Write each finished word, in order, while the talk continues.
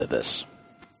this.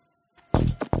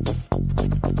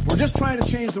 We're just trying to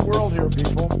change the world here,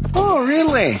 people. Oh,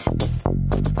 really?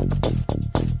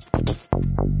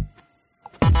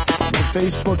 The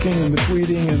Facebooking and the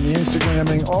tweeting and the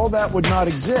Instagramming, all that would not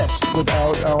exist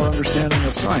without our understanding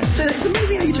of science. It's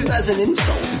amazing how you took that as an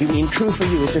insult. You mean true for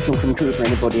you is different from true for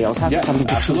anybody else? How can something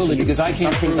be absolutely, true? because I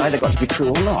can't Something's either got to be true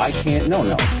or not. I can't,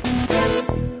 no.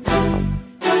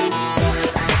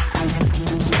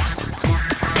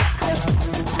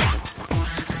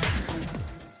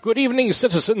 Good evening,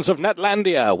 citizens of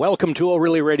Netlandia. Welcome to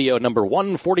O'Reilly Radio number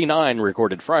 149,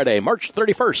 recorded Friday, March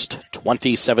 31st,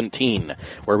 2017,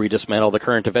 where we dismantle the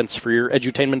current events for your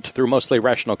edutainment through mostly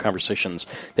rational conversations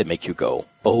that make you go,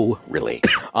 oh, really?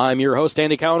 I'm your host,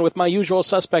 Andy Cowan, with my usual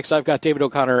suspects. I've got David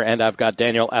O'Connor and I've got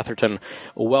Daniel Atherton.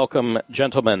 Welcome,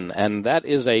 gentlemen. And that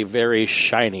is a very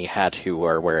shiny hat you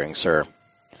are wearing, sir.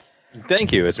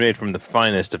 Thank you. It's made from the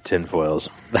finest of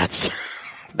tinfoils.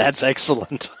 That's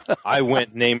excellent. I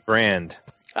went name brand.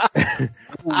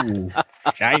 Ooh,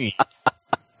 shiny.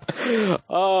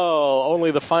 Oh,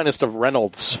 only the finest of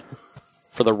Reynolds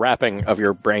for the wrapping of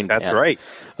your brain pan. That's right.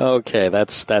 Okay,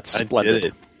 that's splendid. I did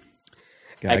it.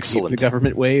 Gotta Excellent. Keep the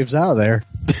government waves out of there.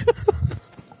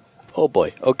 Oh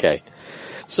boy. Okay.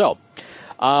 So,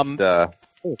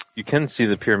 you can see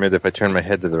the pyramid if I turn my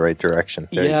head to the right direction.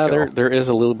 There is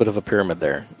a little bit of a pyramid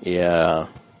there. Yeah.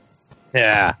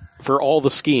 Yeah. For all the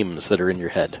schemes that are in your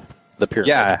head, the pyramid.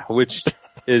 Yeah, which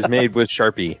is made with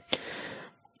Sharpie.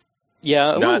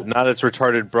 Yeah. Not its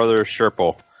retarded brother,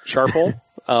 Sherple. Sharple?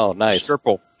 Oh, nice.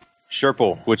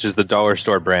 Sherple, which is the dollar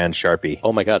store brand Sharpie.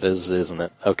 Oh my God, isn't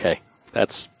it? Okay.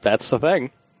 That's the thing.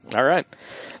 All right.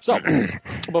 So,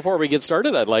 before we get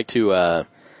started, I'd like to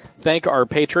thank our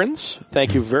patrons.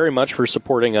 Thank you very much for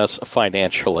supporting us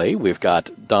financially. We've got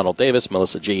Donald Davis,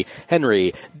 Melissa G.,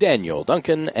 Henry, Daniel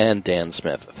Duncan, and Dan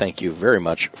Smith. Thank you very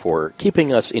much for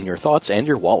keeping us in your thoughts and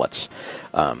your wallets.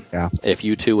 If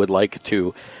you too would like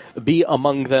to be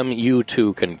among them, you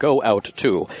too can go out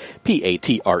to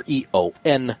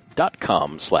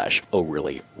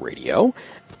patreon.com/OReillyRadio,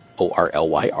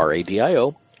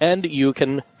 ORLYRADIO. And you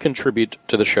can contribute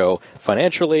to the show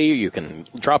financially. You can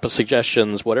drop us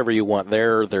suggestions, whatever you want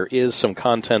there. There is some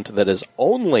content that is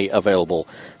only available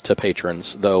to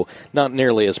patrons, though not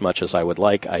nearly as much as I would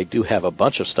like. I do have a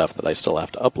bunch of stuff that I still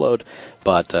have to upload,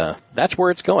 but that's where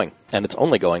it's going, and it's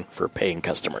only going for paying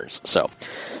customers. So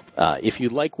if you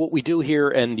like what we do here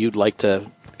and you'd like to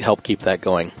help keep that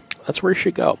going, that's where you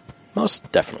should go,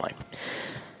 most definitely.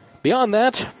 Beyond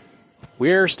that,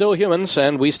 we're still humans,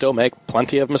 and we still make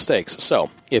plenty of mistakes.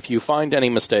 So, if you find any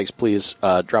mistakes, please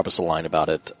drop us a line about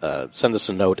it. Send us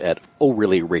a note at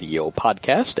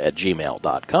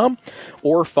OReillyRadioPodcast@gmail.com,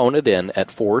 or phone it in at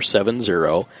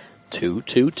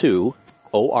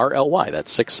 470-222-ORLY.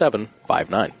 That's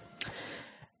 6759.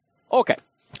 Okay,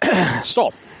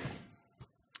 so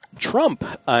Trump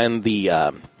and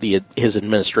his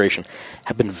administration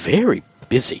have been very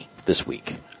busy this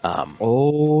week.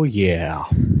 Oh, yeah.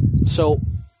 So,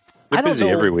 They're busy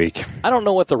every week. I don't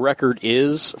know what the record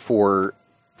is for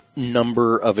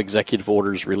number of executive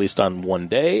orders released on one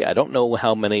day. I don't know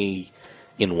how many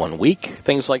in 1 week,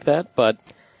 things like that. But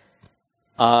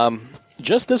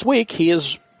just this week, he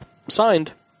has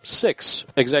signed 6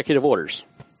 executive orders.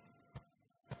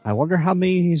 I wonder how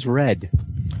many he's read.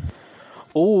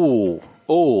 Oh,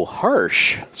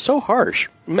 harsh. So harsh.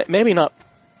 Maybe not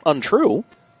untrue,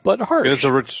 but harsh.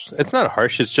 It's not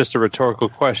harsh. It's just a rhetorical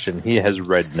question. He has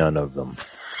read none of them.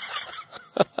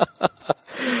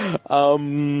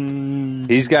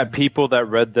 He's got people that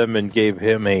read them and gave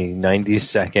him a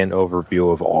 90-second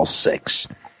overview of all 6.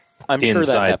 I'm sure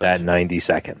inside that 90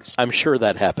 seconds. I'm sure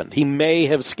that happened. He may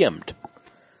have skimmed.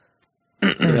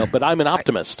 But I'm an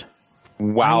optimist.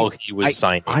 While he was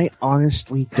signing. I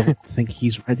honestly don't think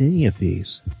he's read any of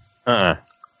these. I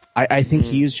think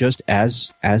he is just,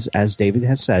 as David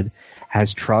has said,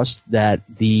 has trust that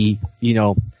the,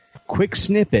 quick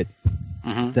snippet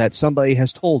that somebody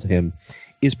has told him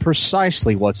is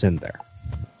precisely what's in there.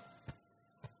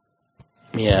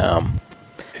 Yeah.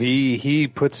 He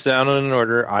puts down an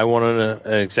order. I want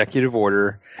an executive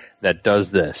order that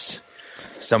does this.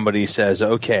 Somebody says,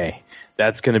 okay,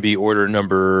 that's going to be order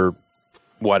number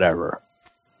whatever.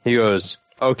 He goes,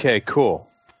 okay, cool.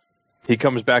 He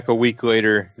comes back a week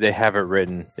later. They have it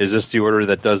written. Is this the order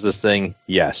that does this thing?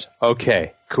 Yes.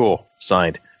 Okay, cool.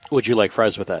 Signed. Would you like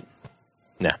fries with that?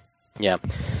 No. Yeah.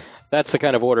 That's the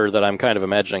kind of order that I'm kind of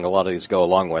imagining a lot of these go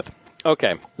along with.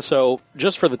 Okay, so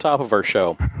just for the top of our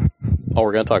show, all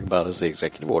we're going to talk about is the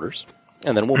executive orders.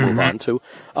 And then we'll move on to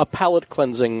a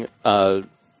palate-cleansing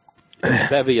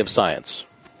bevy of science.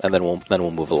 and then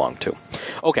we'll move along too.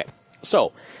 Okay,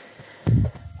 so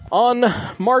on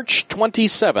March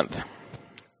 27th,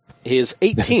 his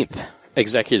 18th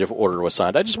executive order was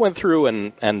signed. I just went through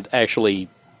and actually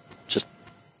just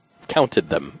counted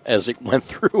them as it went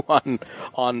through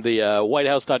on the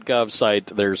whitehouse.gov site.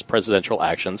 There's presidential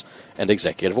actions and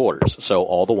executive orders. So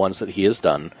all the ones that he has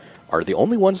done are the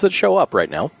only ones that show up right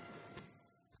now,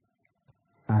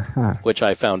 which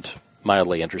I found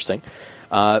mildly interesting.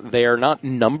 They are not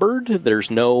numbered. There's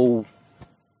no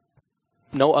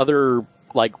other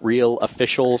like real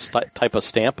official type of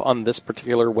stamp on this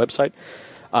particular website.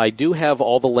 I do have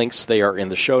all the links. They are in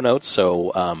the show notes.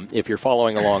 So if you're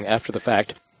following along after the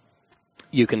fact,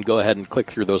 you can go ahead and click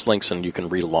through those links and you can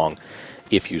read along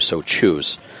if you so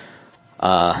choose.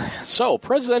 So,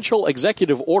 presidential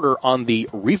executive order on the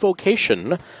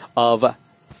revocation of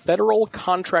federal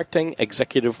contracting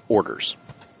executive orders.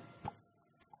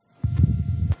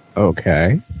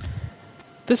 Okay.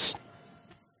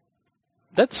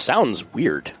 That sounds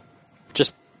weird.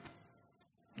 Just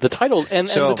the title and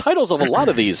the titles of a lot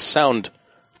of these sound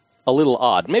a little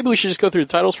odd. Maybe we should just go through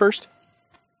the titles first.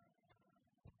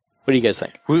 What do you guys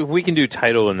think? We can do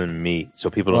title and then meat, so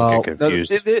people don't get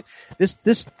confused.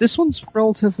 This one's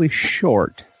relatively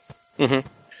short. Mm-hmm.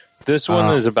 This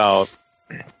one is about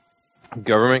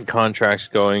government contracts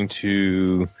going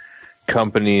to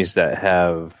companies that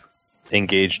have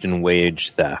engaged in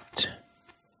wage theft.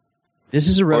 This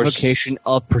is a revocation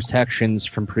of protections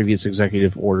from previous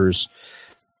executive orders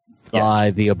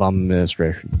by the Obama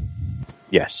administration.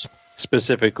 Yes,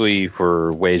 specifically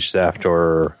for wage theft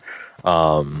or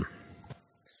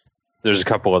there's a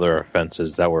couple other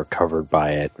offenses that were covered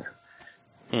by it.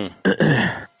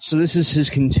 So this is his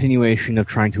continuation of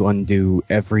trying to undo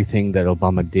everything that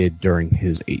Obama did during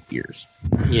his 8 years.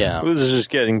 Yeah. This is just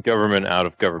getting government out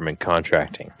of government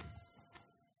contracting.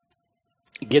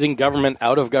 Getting government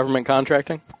out of government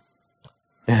contracting?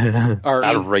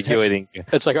 Out of regulating.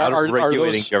 It's like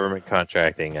regulating government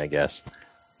contracting, I guess.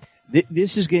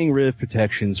 This is getting rid of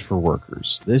protections for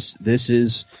workers. This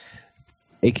is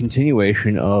a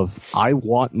continuation of I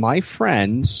want my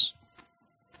friends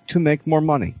to make more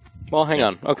money. Well, hang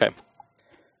on. Okay.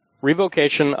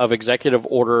 Revocation of Executive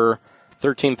Order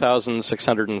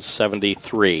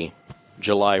 13,673,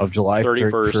 July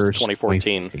 31st,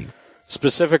 2014.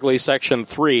 Specifically, Section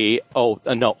 3, of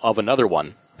another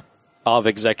one, of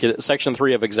Section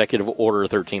 3 of Executive Order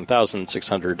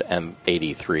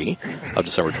 13,683 of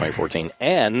December 2014,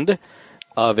 and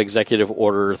of Executive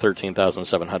Order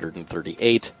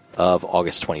 13,738 of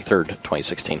August 23rd,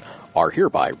 2016, are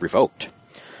hereby revoked.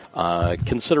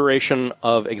 Consideration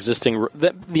of existing...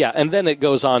 and then it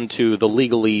goes on to the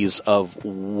legalese of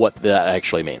what that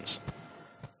actually means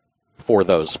for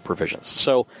those provisions.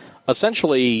 So,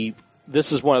 essentially,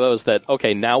 this is one of those that,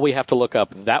 okay, now we have to look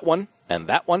up that one, and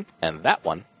that one, and that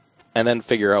one, and then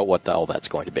figure out what the hell that's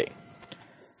going to be.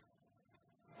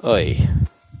 Oy.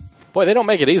 Boy, they don't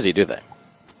make it easy, do they?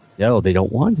 No, they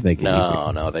don't want to make it easy.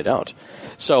 No, they don't.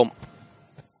 So,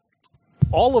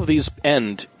 all of these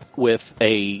end with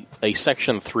a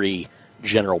Section 3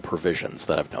 general provisions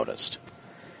that I've noticed.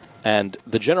 And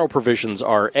the general provisions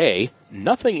are, A,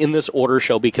 nothing in this order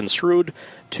shall be construed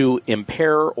to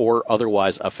impair or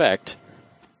otherwise affect.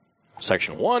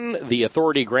 Section 1, the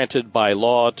authority granted by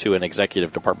law to an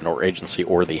executive department or agency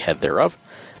or the head thereof.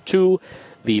 2,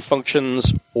 the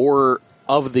functions or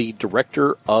of the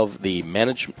Director of the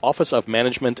Office of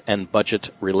Management and Budget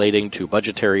relating to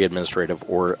budgetary, administrative,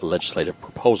 or legislative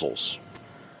proposals.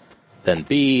 Then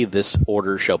B, this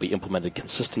order shall be implemented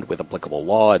consistent with applicable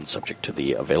law and subject to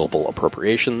the available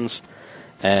appropriations.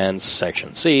 And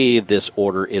Section C, this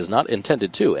order is not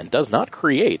intended to and does not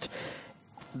create.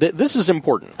 This is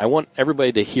important. I want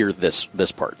everybody to hear this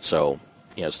part. So,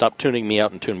 stop tuning me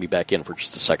out and tune me back in for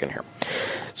just a second here.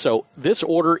 So, this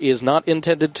order is not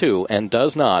intended to and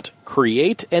does not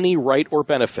create any right or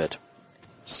benefit,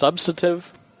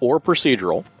 substantive or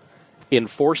procedural,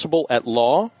 enforceable at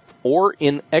law, or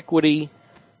in equity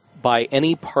by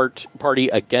any party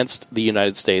against the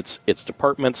United States, its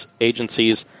departments,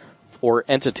 agencies, or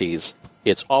entities,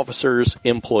 its officers,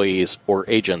 employees, or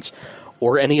agents,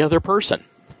 or any other person.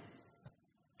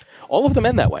 All of them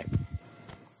end that way.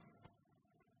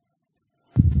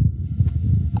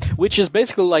 Which is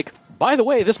basically like, by the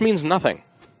way, this means nothing.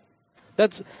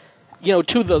 That's,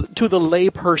 to the lay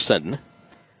person,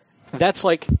 that's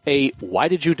like why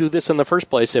did you do this in the first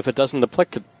place if it doesn't apply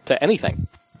to anything?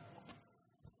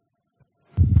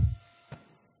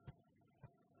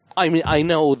 I mean, I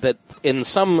know that in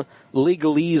some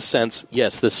legalese sense,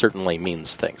 yes, this certainly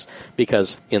means things.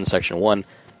 Because in Section 1,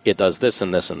 it does this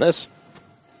and this and this.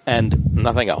 and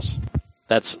nothing else.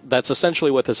 That's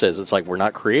essentially what this is. It's like we're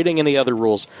not creating any other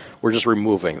rules, we're just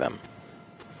removing them.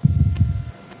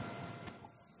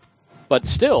 But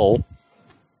still,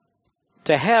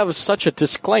 to have such a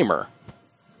disclaimer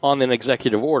on an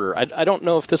executive order, I don't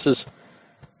know if this is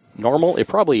normal. It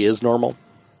probably is normal.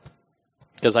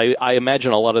 Because I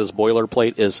imagine a lot of this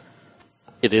boilerplate is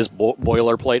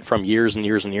boilerplate from years and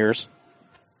years and years.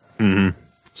 Mm-hmm.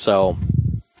 So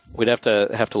we'd have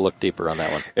to look deeper on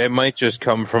that one. It might just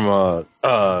come from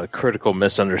a critical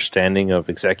misunderstanding of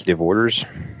executive orders.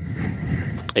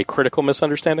 A critical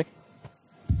misunderstanding?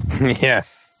 Yeah.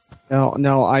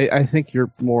 No, I think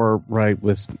you're more right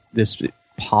with this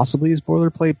possibly is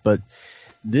boilerplate, but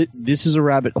this is a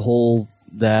rabbit hole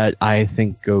that I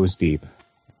think goes deep.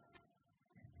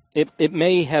 It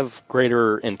may have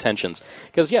greater intentions.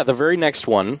 Because, the very next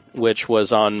one, which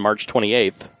was on March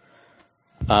 28th,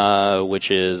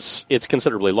 it's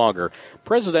considerably longer,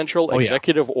 Presidential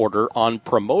Executive Order on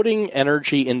Promoting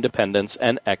Energy Independence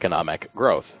and Economic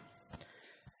Growth.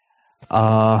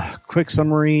 Quick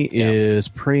summary is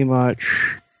pretty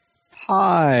much,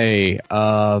 hi,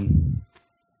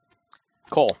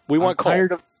 coal. We want coal.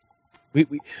 Tired of,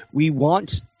 we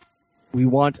want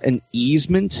an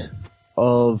easement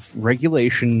of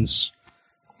regulations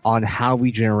on how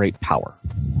we generate power,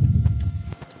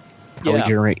 how we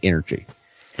generate energy.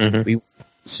 Mm-hmm.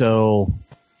 So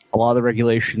a lot of the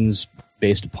regulations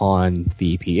based upon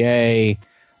the EPA,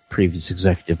 previous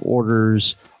executive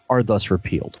orders, are thus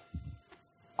repealed.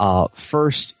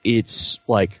 First, it's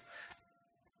like,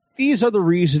 these are the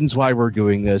reasons why we're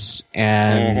doing this,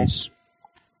 and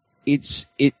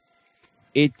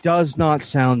it does not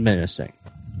sound menacing.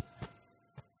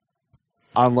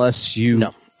 Unless you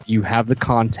have the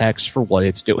context for what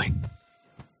it's doing.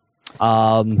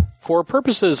 For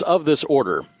purposes of this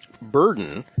order,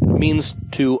 burden means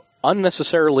to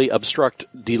unnecessarily obstruct,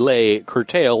 delay,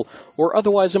 curtail, or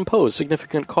otherwise impose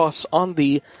significant costs on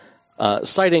the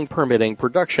siting, permitting,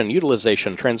 production,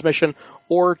 utilization, transmission,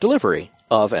 or delivery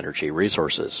of energy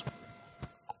resources.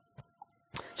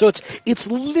 So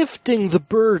it's lifting the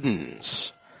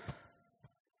burdens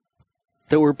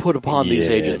that were put upon these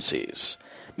agencies,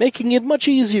 making it much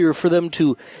easier for them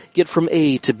to get from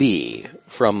A to B,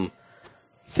 from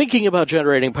thinking about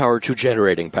generating power to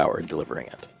generating power and delivering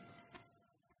it.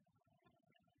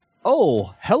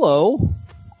 Oh, hello.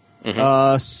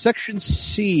 Mm-hmm. Section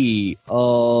C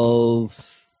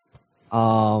of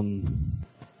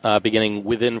beginning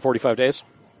within 45 days?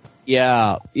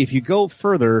 Yeah, if you go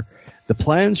further, the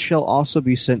plans shall also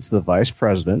be sent to the Vice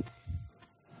President,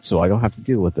 so I don't have to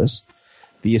deal with this.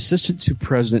 The Assistant to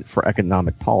President for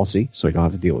Economic Policy, so I don't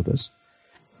have to deal with this.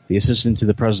 The Assistant to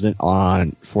the President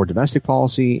for Domestic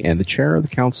Policy, and the Chair of the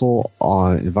Council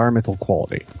on Environmental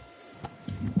Quality.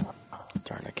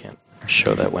 Darn, I can't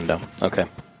show that window. Okay.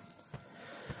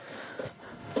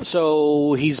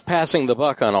 So he's passing the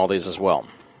buck on all these as well.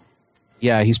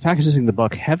 Yeah, he's passing the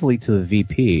buck heavily to the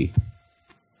VP.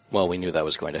 Well, we knew that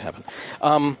was going to happen.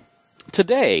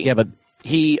 Today, but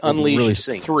he unleashed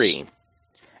really 3,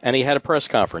 and he had a press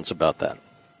conference about that.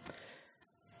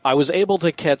 I was able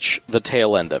to catch the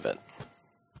tail end of it.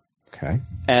 Okay.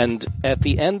 And at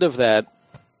the end of that,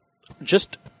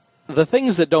 just the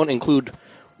things that don't include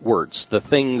words, the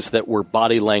things that were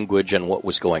body language and what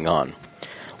was going on.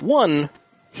 One,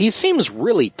 he seems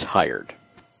really tired.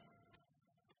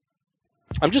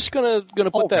 I'm just gonna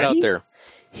put that out there.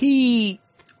 He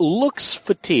looks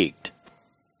fatigued.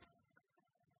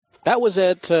 That was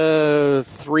at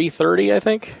 3:30, I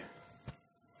think.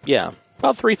 Yeah,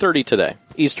 about 3:30 today,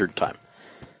 Eastern time.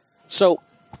 So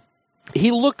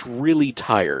he looked really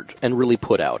tired and really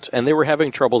put out, and they were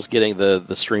having troubles getting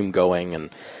the stream going,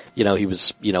 and he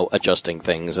was adjusting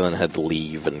things, and then had to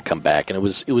leave and come back, and it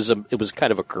was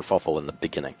kind of a kerfuffle in the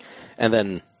beginning, and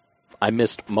then I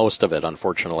missed most of it,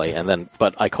 unfortunately,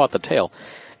 but I caught the tail,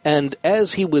 and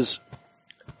as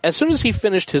soon as he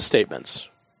finished his statements,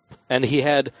 and he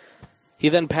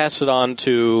then passed it on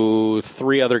to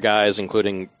 3 other guys,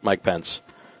 including Mike Pence,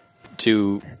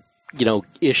 to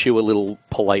issue a little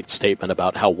polite statement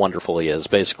about how wonderful he is.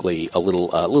 Basically, a little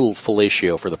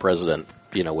fellatio for the president,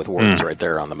 with words right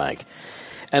there on the mic.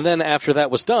 And then after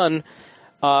that was done,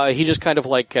 he just kind of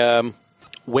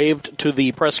waved to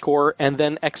the press corps and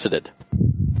then exited.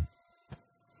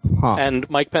 Huh. And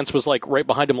Mike Pence was right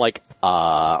behind him,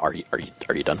 are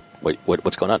you done?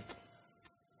 What's going on?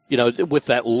 With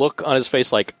that look on his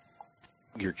face,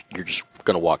 you're just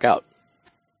going to walk out.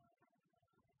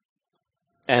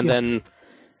 And then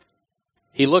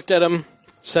he looked at him,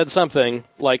 said something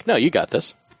no, you got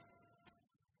this.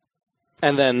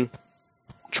 And then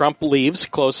Trump leaves,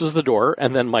 closes the door,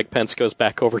 and then Mike Pence goes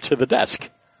back over to the desk.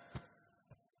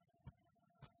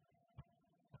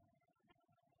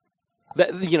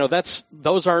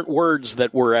 Those aren't words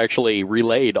that were actually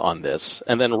relayed on this.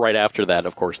 And then right after that,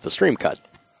 of course, the stream cut.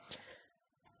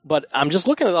 But I'm just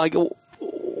looking at like,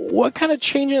 what kind of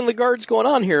changing in the guard's going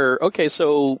on here? Okay,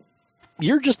 so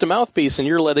you're just a mouthpiece and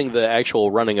you're letting the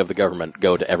actual running of the government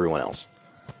go to everyone else,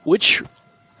 which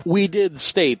we did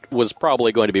state was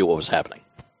probably going to be what was happening.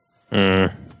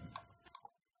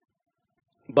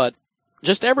 But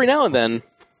just every now and then,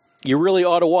 you really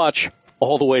ought to watch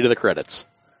all the way to the credits.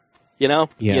 You know?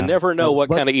 Yeah. You never know what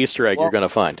kind of Easter egg you're going to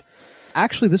find.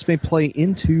 Actually, this may play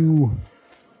into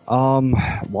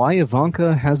why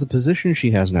Ivanka has the position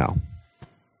she has now.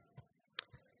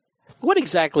 What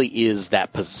exactly is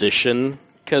that position?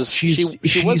 Because she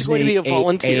was going to be a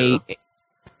volunteer.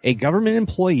 A government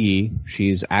employee.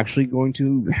 She's actually going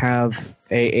to have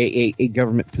a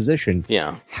government position.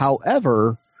 Yeah.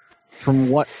 However, from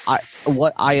what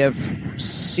I have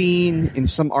seen in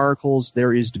some articles,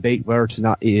 there is debate whether or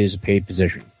not it is a paid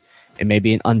position. It may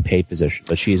be an unpaid position,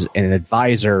 but she's an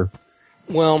advisor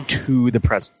to the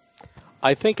president.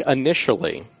 I think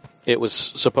initially it was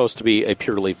supposed to be a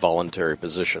purely voluntary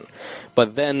position,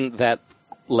 but then that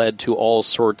led to all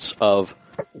sorts of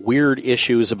weird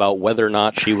issues about whether or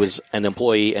not she was an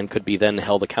employee and could be then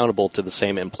held accountable to the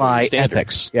same employee standard.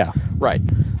 Ethics, yeah. Right.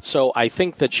 So I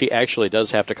think that she actually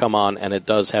does have to come on, and it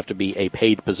does have to be a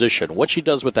paid position. What she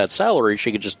does with that salary,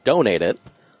 she could just donate it,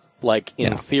 like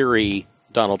in theory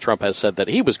Donald Trump has said that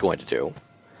he was going to do.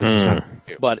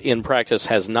 But in practice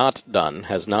has not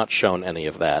shown any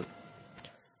of that.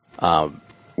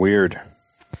 Weird.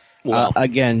 Well,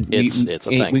 again, it's a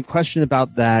thing. We questioned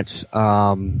about that.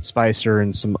 Spicer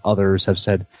and some others have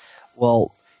said,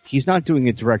 well, he's not doing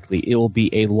it directly. It will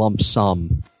be a lump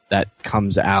sum that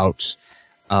comes out,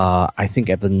 I think,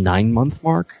 at the 9-month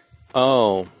mark.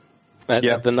 Oh. At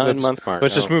the 9-month mark.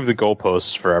 Let's just move the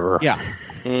goalposts forever. Yeah.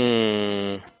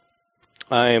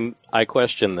 I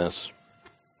question this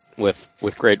with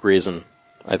great reason,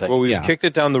 I think. Well, we've kicked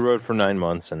it down the road for 9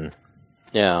 months, and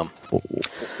yeah,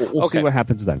 we'll see what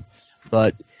happens then.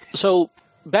 But so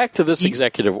back to this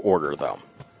executive order, though.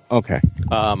 Okay.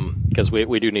 Because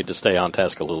we do need to stay on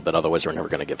task a little bit, otherwise we're never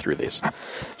going to get through these.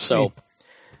 So,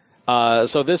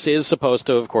 so this is supposed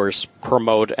to, of course,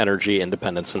 promote energy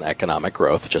independence and economic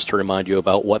growth. Just to remind you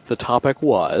about what the topic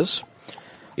was.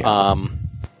 Yeah.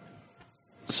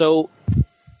 So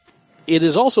it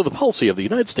is also the policy of the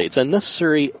United States, and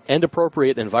necessary and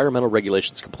appropriate environmental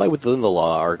regulations comply within the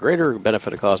law are greater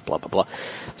benefit of cost, blah, blah, blah.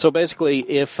 So basically,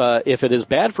 if it is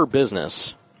bad for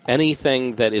business,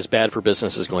 anything that is bad for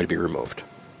business is going to be removed.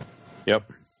 Yep.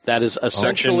 That is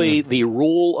essentially the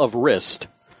rule of wrist,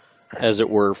 as it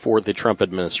were, for the Trump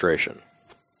administration.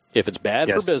 If it's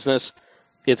bad for business,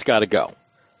 it's got to go.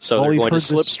 So they're going to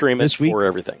slipstream it for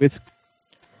everything. With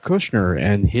Kushner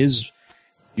and his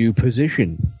new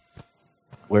position,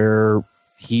 where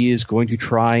he is going to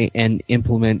try and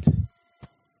implement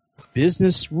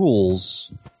business rules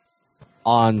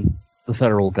on the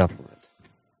federal government.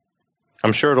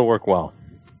 I'm sure it'll work well.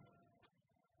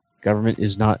 Government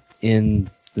is not in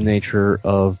the nature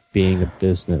of being a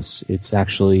business. It's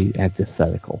actually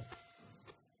antithetical.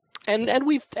 And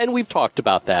we've talked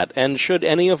about that. And should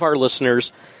any of our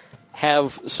listeners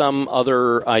have some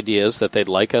other ideas that they'd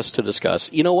like us to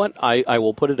discuss, you know what? I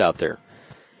will put it out there.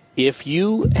 If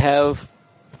you have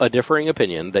a differing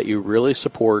opinion that you really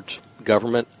support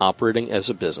government operating as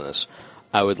a business,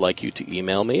 I would like you to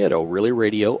email me at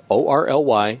ORillyRadio,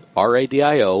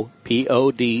 ORLYRADIO,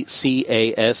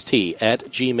 PODCAST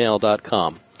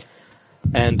 @gmail.com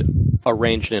and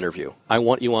arrange an interview. I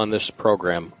want you on this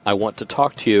program. I want to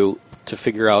talk to you to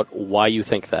figure out why you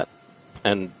think that.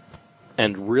 And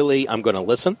really, I'm going to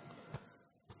listen,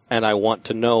 and I want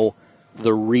to know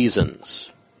the reasons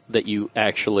that you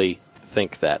actually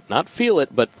think that. Not feel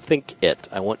it, but think it.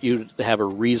 I want you to have a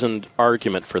reasoned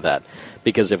argument for that.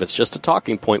 Because if it's just a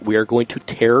talking point, we are going to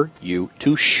tear you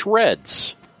to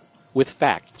shreds with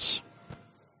facts.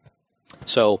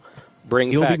 So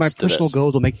bring It'll facts be my to personal this.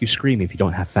 goal to make you scream if you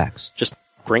don't have facts. Just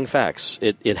bring facts.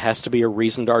 It has to be a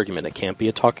reasoned argument. It can't be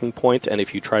a talking point, and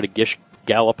if you try to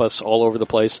gallop us all over the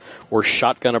place or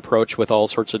shotgun approach with all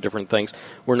sorts of different things,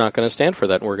 we're not going to stand for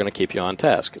that, and we're going to keep you on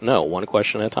task. No, one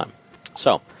question at a time.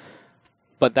 So,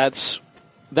 but that's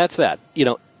that. You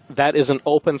know, that is an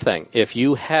open thing. If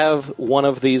you have one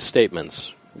of these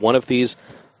statements, one of these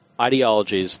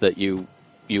ideologies that you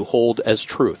hold as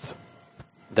truth,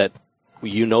 that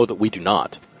you know that we do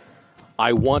not,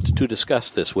 I want to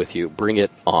discuss this with you. Bring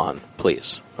it on,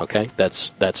 please. Okay?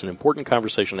 That's an important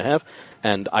conversation to have,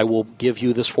 and I will give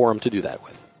you this forum to do that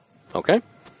with. Okay?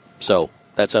 So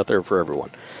that's out there for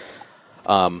everyone.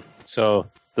 So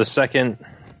the second,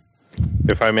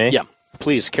 if I may? Yeah,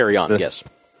 please carry on, yes.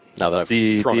 Now that I've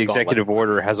thrown the executive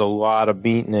order has a lot of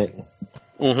meat in it.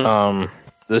 Mm-hmm.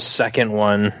 The second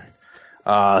one,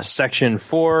 Section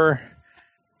 4,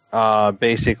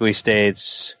 basically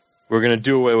states we're going to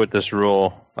do away with this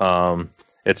rule.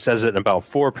 It says it in about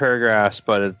 4 paragraphs,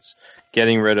 but it's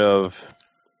getting rid of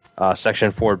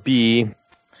Section 4B.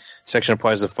 Section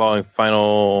applies the following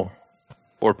final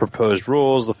or proposed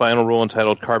rules. The final rule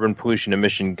entitled Carbon Pollution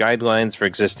Emission Guidelines for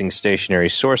Existing Stationary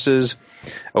Sources,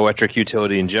 Electric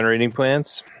Utility and Generating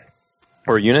Plants,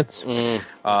 or Units.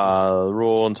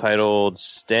 Rule entitled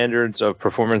Standards of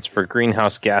Performance for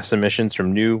Greenhouse Gas Emissions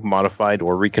from New, Modified,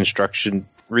 or Reconstructed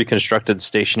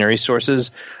Stationary Sources,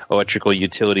 Electrical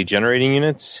Utility Generating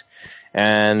Units.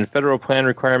 And federal plan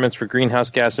requirements for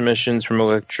greenhouse gas emissions from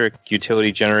electric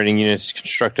utility generating units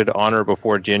constructed on or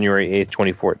before January 8th,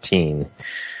 2014.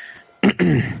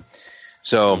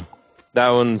 So that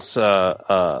one's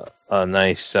a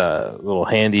nice little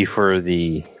handy for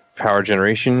the power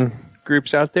generation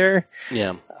groups out there.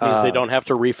 Yeah, means they don't have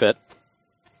to refit.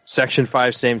 Section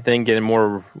 5, same thing,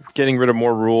 getting rid of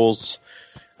more rules.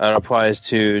 It applies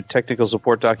to technical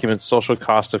support documents, social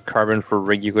cost of carbon for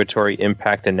regulatory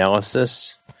impact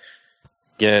analysis.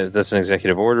 Yeah, that's an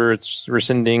executive order. It's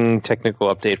rescinding technical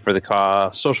update for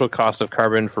the social cost of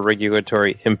carbon for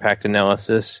regulatory impact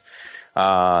analysis.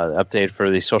 Update for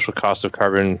the social cost of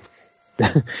carbon.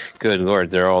 Good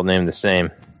Lord, they're all named the same.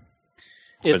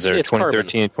 It's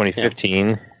 2013 and 2015.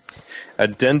 Yeah.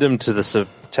 Addendum to the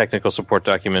technical support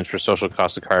documents for social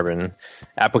cost of carbon,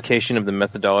 application of the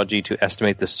methodology to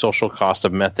estimate the social cost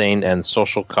of methane and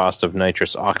social cost of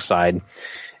nitrous oxide,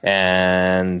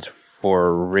 and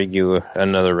for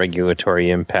another regulatory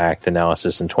impact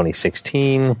analysis in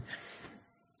 2016.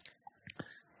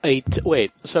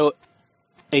 So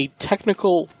a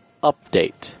technical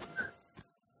update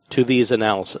to these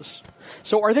analyses.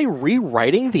 So are they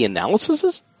rewriting the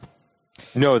analyses?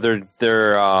 No,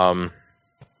 they're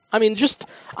I'm just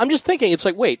thinking, it's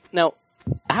like, wait, now,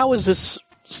 how is this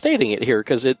stating it here?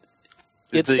 Because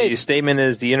the statement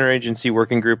is the Interagency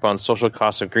Working Group on Social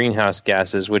Costs of Greenhouse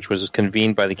Gases, which was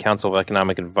convened by the Council of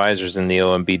Economic Advisors and the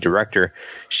OMB Director,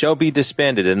 shall be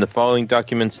disbanded, and the following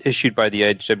documents issued by the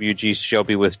IWG shall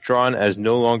be withdrawn as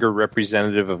no longer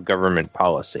representative of government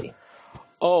policy.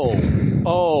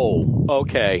 Oh,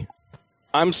 okay.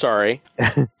 I'm sorry.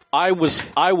 I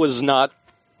was not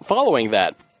following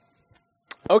that.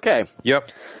 Okay.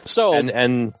 Yep. So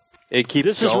and it keeps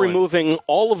this going. is removing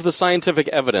all of the scientific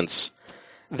evidence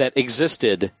that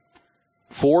existed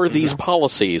for these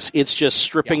policies. It's just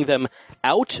stripping them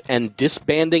out and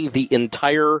disbanding the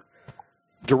entire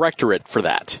directorate for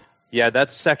that. Yeah,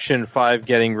 that's Section 5,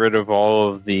 getting rid of all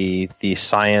of the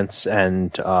science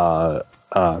and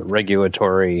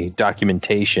regulatory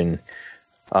documentation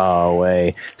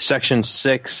way. Section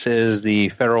 6 is the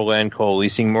Federal Land Coal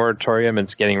Leasing Moratorium.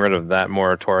 It's getting rid of that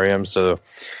moratorium, so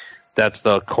that's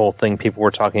the coal thing people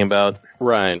were talking about.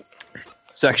 Right.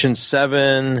 Section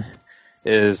 7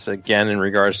 is, again, in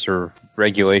regards to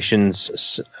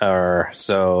regulations.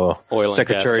 So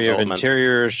Secretary of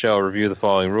Interior shall review the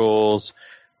following rules,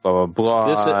 blah, blah,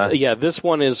 blah. This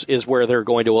one is where they're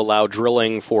going to allow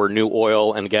drilling for new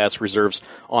oil and gas reserves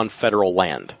on federal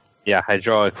land. Yeah,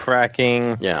 hydraulic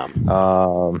fracking. Yeah.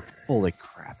 Holy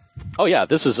crap. Oh yeah,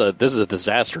 this is a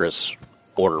disastrous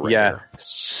order right here.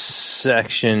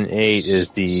 Section 8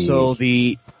 is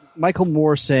the Michael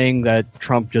Moore saying that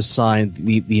Trump just signed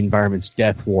the environment's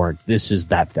death warrant. This is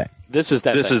that thing. This is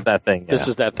that thing. This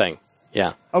is that thing.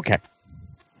 Yeah. Okay.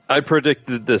 I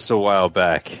predicted this a while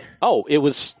back. Oh,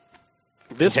 this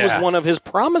was one of his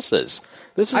promises.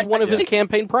 This is one of his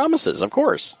campaign promises, of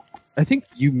course. I think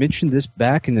you mentioned this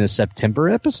back in the September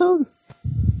episode.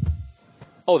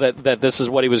 Oh, that this is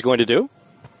what he was going to do?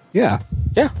 Yeah.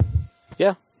 Yeah.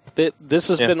 This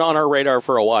has been on our radar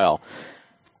for a while.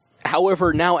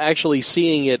 However, now actually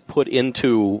seeing it put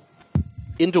into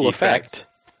effect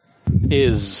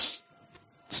is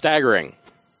staggering.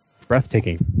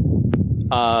 Breathtaking.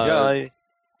 The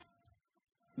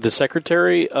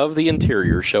Secretary of the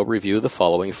Interior shall review the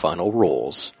following final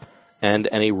rules, and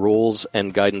any rules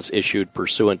and guidance issued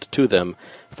pursuant to them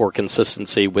for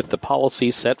consistency with the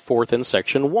policy set forth in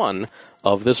Section 1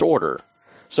 of this order.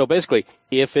 So basically,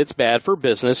 if it's bad for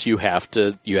business, you have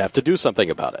to do something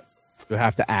about it. You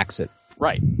have to axe it.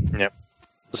 Right. Yep.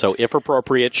 So, if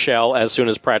appropriate, shall, as soon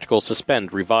as practical,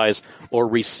 suspend, revise, or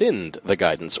rescind the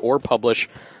guidance, or publish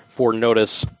for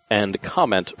notice and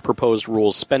comment proposed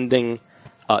rules suspending,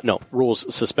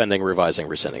 revising,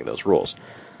 rescinding those rules.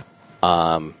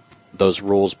 Those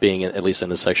rules being, at least in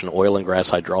this section, oil and gas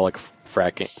hydraulic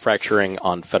fracturing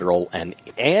on federal and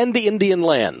Indian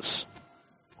lands.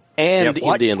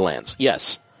 Indian lands,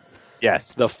 yes.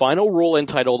 Yes. The final rule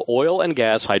entitled Oil and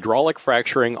Gas Hydraulic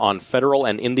Fracturing on Federal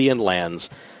and Indian Lands.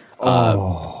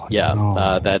 That's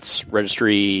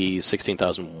Registry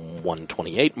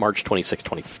 16,128, March 26,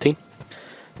 2015.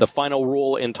 The final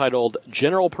rule entitled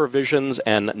General Provisions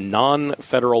and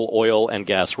Non-Federal Oil and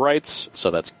Gas Rights.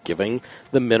 So that's giving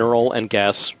the mineral and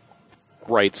gas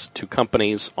rights to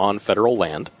companies on federal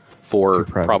land for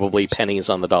probably pennies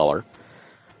on the dollar,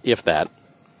 if that.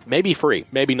 Maybe free,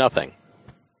 maybe nothing.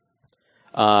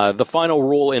 The final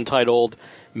rule entitled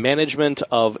Management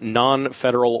of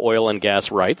Non-Federal Oil and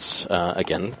Gas Rights,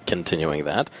 again, continuing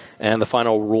that. And the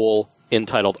final rule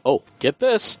entitled, get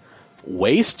this,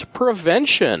 Waste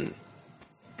Prevention.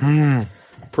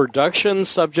 Production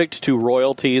subject to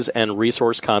royalties and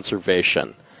resource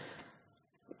conservation.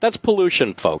 That's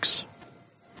pollution, folks.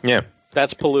 Yeah.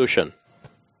 That's pollution.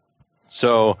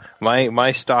 So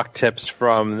my stock tips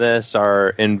from this are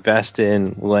invest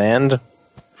in land.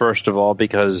 First of all,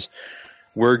 because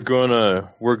we're gonna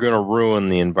ruin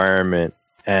the environment,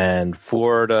 and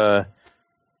Florida,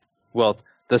 well,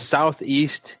 the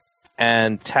Southeast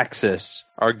and Texas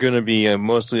are going to be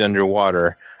mostly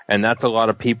underwater, and that's a lot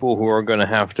of people who are going to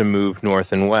have to move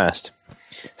north and west.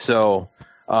 So,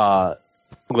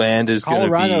 land is going to be...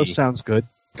 Colorado sounds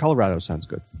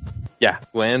good. Yeah,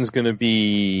 land's going to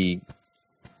be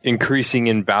increasing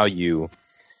in value,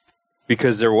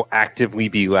 because there will actively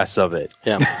be less of it.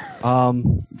 Yeah.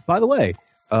 By the way,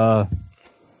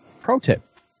 pro tip: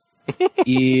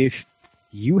 if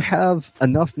you have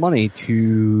enough money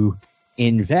to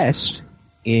invest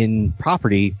in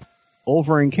property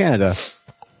over in Canada,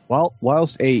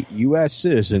 whilst a U.S.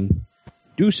 citizen,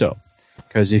 do so,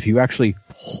 because if you actually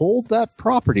hold that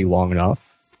property long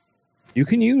enough, you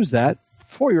can use that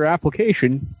for your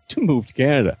application to move to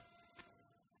Canada.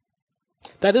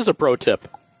 That is a pro tip.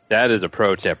 That is a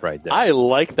pro tip right there. I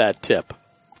like that tip.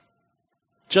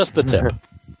 Just the tip.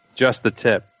 Just the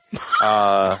tip.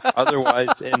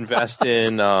 Otherwise, invest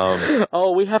in.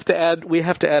 We have to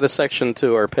add a section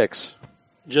to our picks.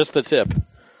 Just the tip.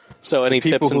 So any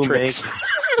tips and tricks.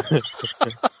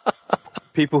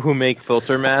 People who make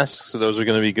filter masks, those are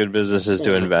going to be good businesses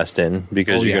to invest in,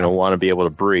 because you're going to want to be able to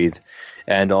breathe,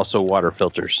 and also water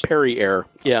filters. Perrier,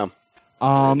 yeah.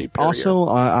 Also,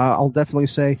 I'll definitely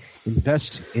say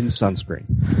invest in sunscreen.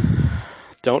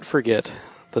 Don't forget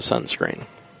the sunscreen.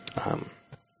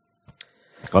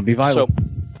 It's going to be vital. So,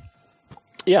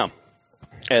 yeah,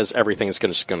 as everything is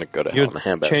just going to go to hell in a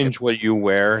handbasket. Change what you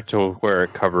wear to where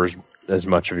it covers as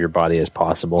much of your body as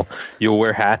possible. You'll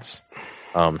wear hats.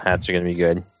 Hats are going to be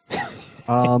good.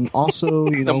 Also,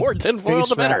 the more tinfoil,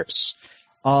 the better.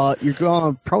 You're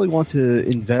going to probably want to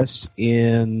invest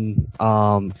in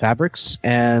fabrics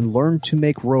and learn to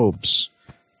make robes.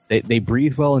 They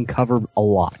breathe well and cover a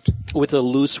lot. With a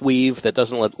loose weave that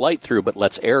doesn't let light through, but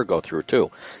lets air go through,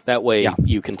 too. That way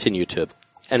you continue to...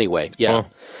 Anyway, yeah. Well,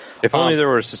 if only there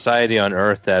were a society on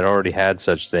Earth that already had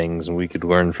such things, and we could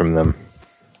learn from them.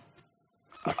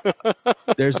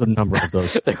 There's a number of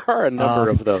those. There are a number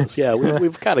of those. Yeah,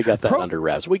 we've kind of got that under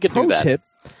wraps. We could do that. Tip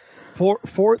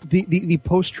for the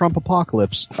post-Trump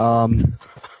apocalypse,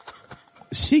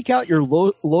 seek out your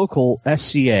local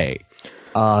SCA,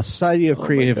 Society of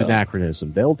Creative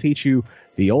Anachronism. They'll teach you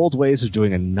the old ways of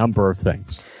doing a number of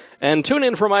things. And tune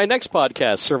in for my next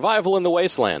podcast, Survival in the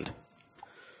Wasteland.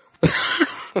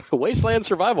 Wasteland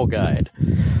Survival Guide.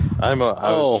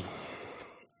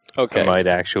 Okay. I might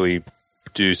actually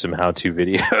do some how-to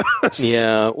videos.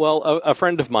 Yeah, well, a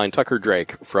friend of mine, Tucker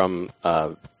Drake, from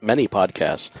many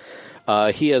podcasts,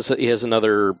 he has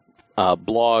another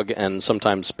blog and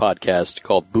sometimes podcast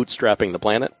called Bootstrapping the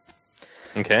Planet.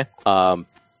 Okay.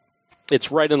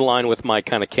 It's right in line with my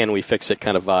kind of can we fix it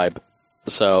kind of vibe.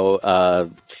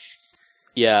 So,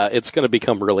 yeah, it's going to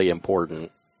become really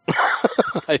important,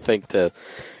 I think, to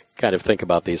kind of think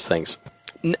about these things.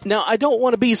 Now, I don't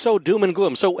want to be so doom and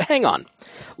gloom, so hang on.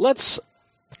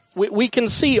 We can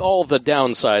see all the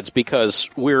downsides because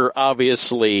we're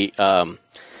obviously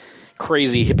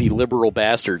crazy hippie liberal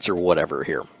bastards or whatever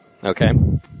here, okay?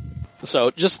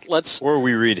 So just let's... Or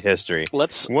we read history.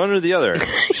 Let's... One or the other.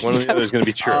 One or the other is going to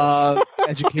be true.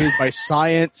 educated by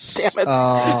science. Damn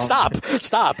it!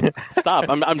 Stop!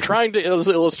 I'm trying to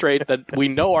illustrate that we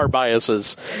know our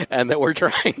biases and that we're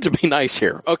trying to be nice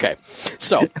here. Okay,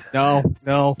 so No.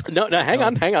 Hang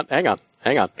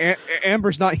on.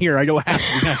 Amber's not here. I don't have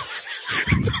to be nice.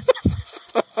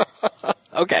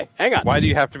 Okay, hang on. Why do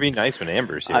you have to be nice when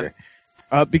Amber's here?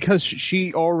 Because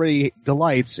she already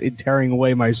delights in tearing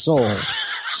away my soul.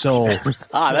 So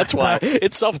that's why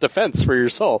it's self-defense for your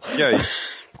soul. Yeah.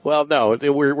 Well, no,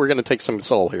 we're going to take some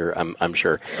soul here. I'm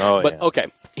sure. Oh, but yeah. okay,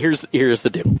 here's the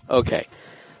deal. Okay,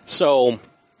 so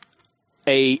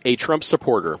a Trump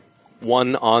supporter,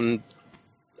 one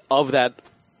of that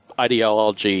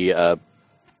ideology,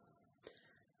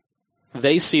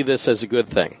 they see this as a good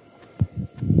thing.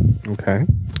 Okay.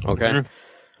 Okay.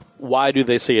 Why do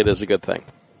they see it as a good thing?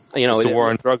 You know, it's the war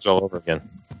on drugs all over again.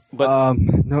 But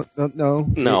no.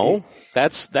 No,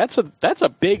 that's a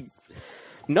big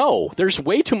no. There's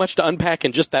way too much to unpack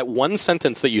in just that one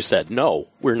sentence that you said. No,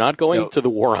 we're not going to the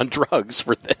war on drugs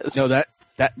for this. No,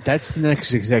 that's the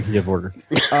next executive order.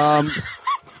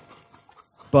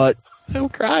 But I'm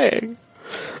crying.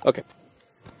 Okay.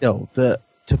 No, to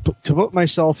put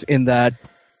myself in that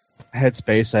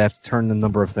headspace, I have to turn a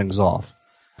number of things off.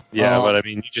 Yeah, but I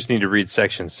mean, you just need to read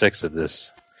Section 6 of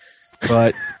this.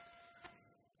 But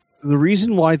the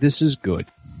reason why this is good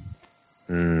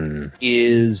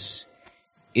is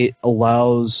it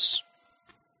allows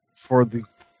for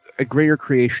a greater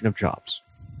creation of jobs.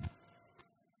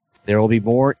 There will be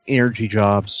more energy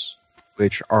jobs,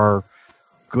 which are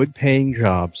good-paying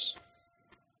jobs,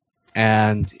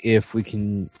 and if we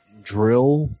can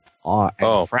drill and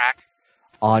frack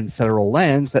on federal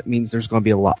lands, that means there's going to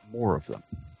be a lot more of them.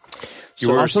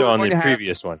 You were still on the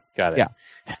previous one. Got it. Yeah.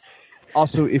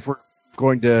 Also, if we're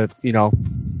going to,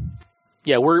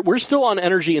 Yeah, we're still on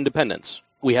energy independence.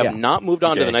 We have not moved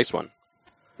on to the next one.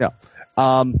 No.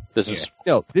 This is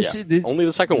only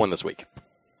the second one this week.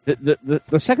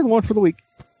 The second one for the week,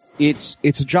 it's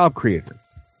a job creator.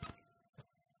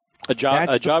 A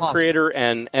job creator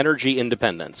and energy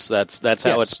independence. That's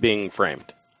how it's being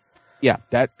framed. Yeah,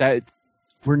 that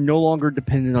we're no longer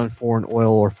dependent on foreign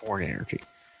oil or foreign energy.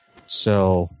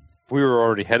 So we were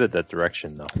already headed that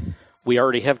direction, though. We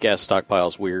already have gas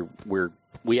stockpiles.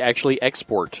 We actually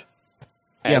export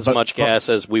as much gas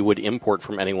as we would import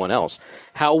from anyone else.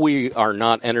 How we are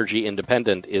not energy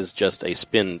independent is just a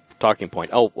spin talking point.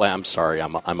 Oh, well, I'm sorry,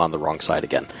 I'm on the wrong side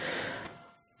again.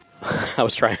 I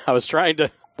was trying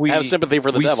to have sympathy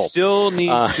for the devil. We still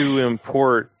need to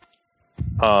import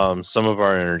some of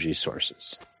our energy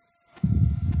sources.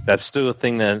 That's still a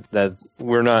thing that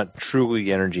we're not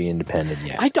truly energy independent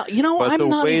yet. I'm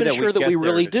not even sure that we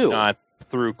really do. It's not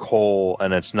through coal,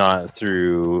 and it's not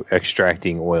through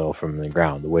extracting oil from the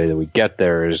ground. The way that we get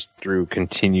there is through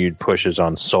continued pushes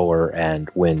on solar and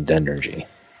wind energy.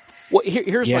 Well,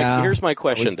 here's my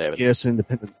question, David. Yes,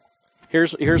 independent.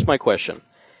 Here's my question.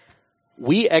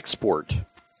 We export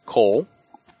coal.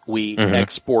 We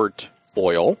export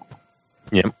oil.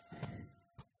 Yep.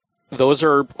 Those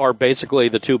are basically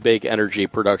the two big energy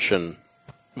production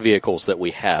vehicles that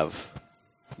we have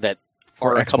that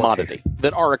are a commodity.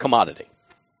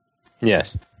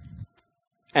 Yes.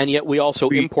 And yet we also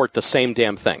import the same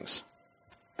damn things.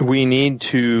 We need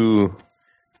to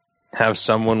have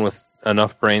someone with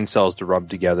enough brain cells to rub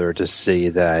together to see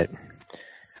that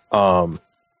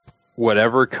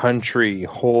whatever country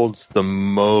holds the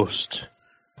most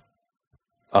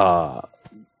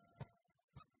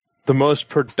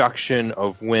production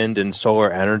of wind and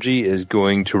solar energy is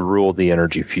going to rule the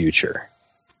energy future.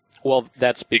 Well,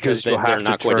 that's because they're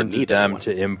not going to need them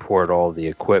to import all the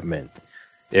equipment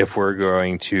if we're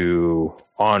going to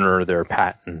honor their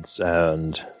patents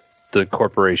and the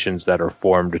corporations that are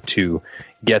formed to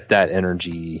get that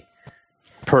energy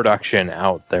production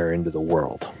out there into the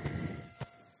world.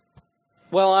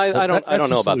 Well, I don't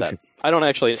know about that. I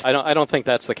don't think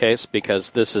that's the case,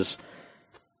 because this is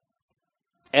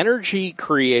energy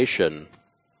creation,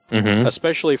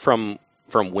 especially from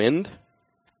wind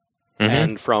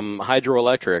and from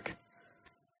hydroelectric.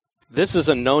 This is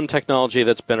a known technology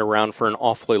that's been around for an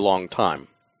awfully long time.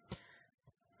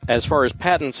 As far as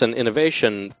patents and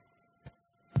innovation,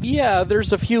 yeah,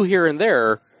 there's a few here and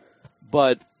there,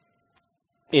 but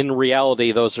in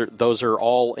reality, those are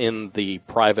all in the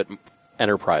private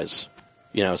enterprise.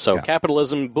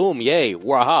 Capitalism, boom, yay,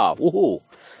 waha, woohoo.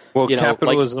 Well,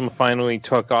 capitalism finally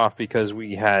took off because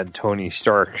we had Tony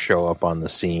Stark show up on the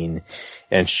scene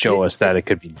and show us that it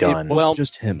could be done. It wasn't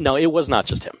just him. No, it was not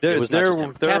just him. There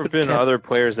have been other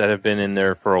players that have been in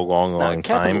there for a long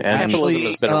time, and capitalism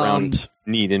has been around.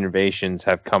 Neat innovations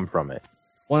have come from it.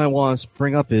 one I want to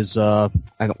bring up is an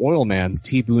oil man,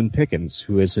 T. Boone Pickens,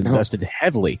 who has invested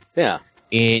heavily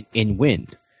in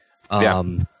wind.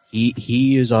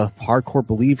 He is a hardcore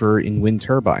believer in wind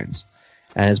turbines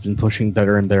and has been pushing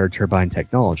better and better turbine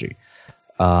technology,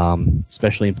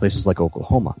 especially in places like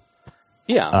Oklahoma.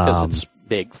 Yeah, because it's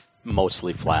big,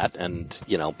 mostly flat, and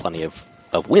plenty of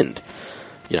wind.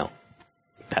 That's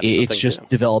it's just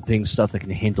developing stuff that can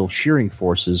handle shearing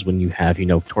forces when you have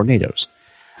tornadoes.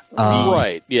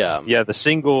 Right. Yeah. Yeah. The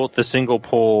single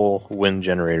pole wind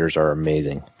generators are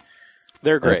amazing.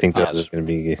 They're great. I think those are going to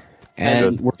be.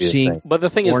 And we're seeing, but the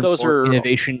thing is, those are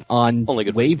innovation on only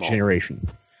good wave generation.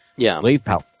 Yeah, wave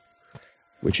power,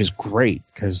 which is great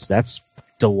because that's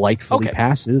delightfully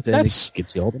passive and it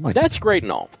gets you all the money. That's great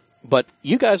and all, but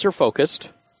you guys are focused,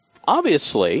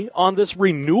 obviously, on this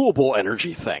renewable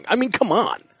energy thing. I mean, come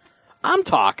on. I'm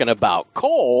talking about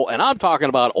coal and I'm talking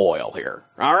about oil here.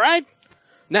 All right.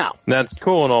 Now that's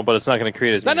cool and all, but it's not going to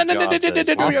create as many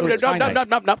jobs.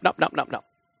 No.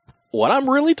 What I'm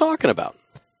really talking about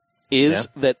is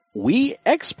that we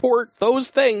export those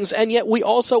things, and yet we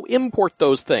also import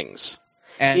those things.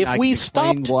 And if we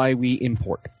stopped, why we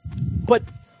import. But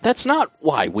that's not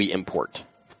why we import.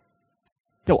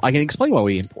 No, I can explain why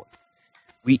we import.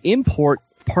 We import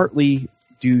partly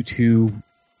due to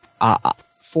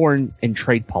foreign and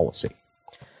trade policy.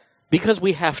 Because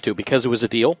we have to, because it was a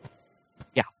deal?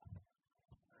 Yeah.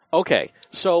 Okay,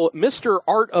 so Mr.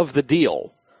 Art of the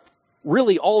Deal,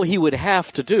 really all he would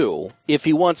have to do, if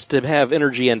he wants to have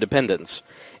energy independence,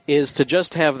 is to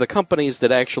just have the companies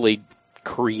that actually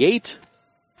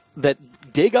that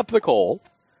dig up the coal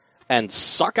and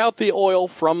suck out the oil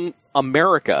from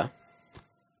America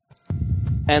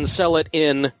and sell it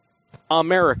in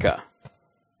America.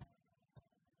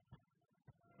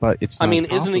 But it's not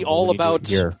isn't he all about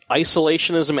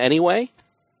isolationism anyway?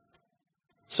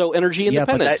 So energy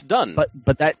independence, done.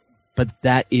 But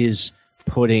that is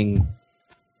putting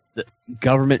the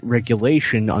government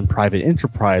regulation on private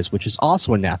enterprise, which is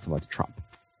also anathema to Trump.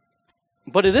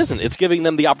 But it isn't. It's giving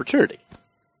them the opportunity.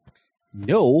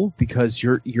 No, because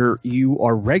you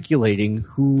are regulating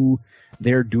who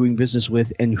they're doing business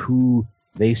with and who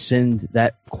they send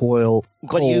that coal.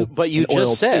 But you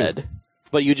just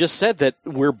said that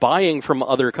we're buying from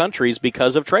other countries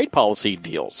because of trade policy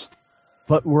deals.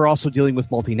 But we're also dealing with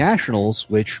multinationals,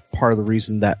 which part of the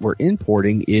reason that we're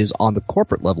importing is on the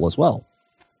corporate level as well.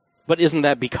 But isn't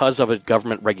that because of a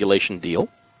government regulation deal?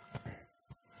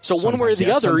 So Sometimes one way or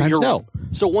the other, no.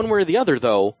 So one way or the other,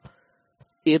 though,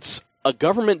 it's a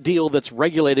government deal that's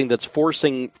regulating, that's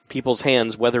forcing people's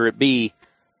hands, whether it be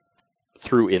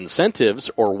through incentives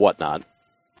or whatnot.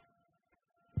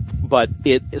 But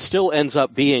it still ends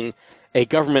up being a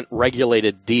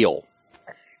government-regulated deal.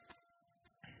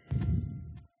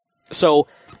 So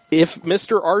if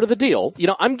Mr. Art of the Deal,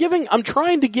 I'm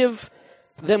trying to give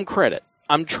them credit.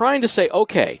 I'm trying to say,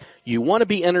 okay, you want to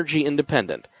be energy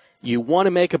independent. You want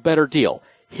to make a better deal.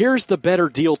 Here's the better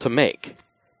deal to make.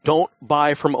 Don't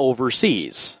buy from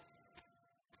overseas.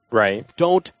 Right.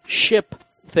 Don't ship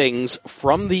things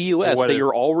from the U.S. that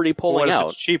you're already pulling out. What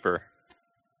if it's cheaper?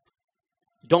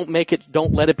 Don't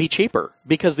let it be cheaper.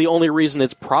 Because the only reason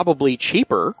it's probably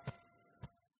cheaper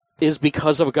is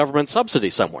because of a government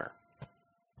subsidy somewhere.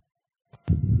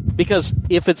 Because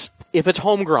if it's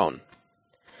homegrown,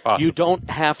 you don't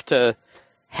have to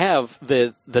have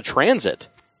the transit.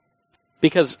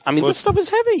 Because this stuff is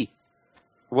heavy.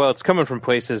 Well, it's coming from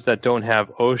places that don't have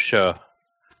OSHA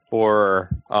or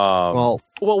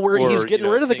he's getting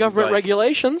rid of the government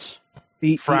regulations.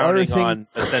 The frowning other thing, on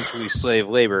essentially slave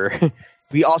labor.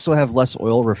 We also have less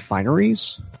oil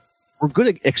refineries. We're good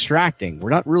at extracting. We're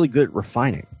not really good at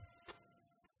refining.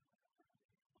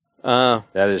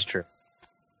 That is true.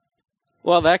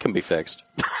 Well, that can be fixed.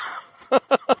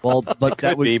 Well, but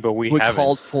that would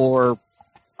call for.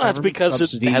 That's because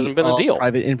it hasn't been a deal.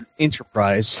 Private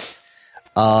enterprise,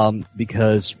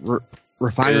 because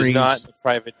refineries. It is not the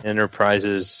private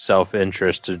enterprise's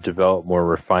self-interest to develop more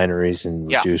refineries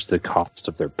and reduce the cost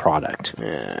of their product.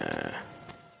 Yeah.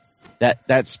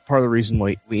 That's part of the reason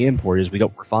why we import is we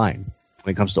don't refine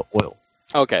when it comes to oil.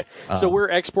 Okay, so we're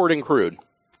exporting crude,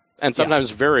 and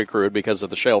sometimes very crude because of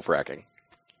the shale fracking.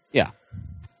 Yeah,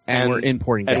 and we're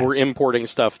importing gas. And we're importing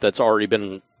stuff that's already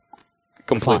been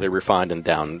completely refined and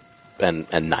down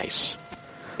and nice,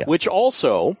 which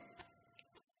also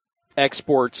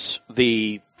exports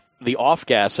the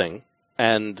off-gassing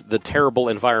and the terrible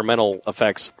environmental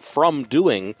effects from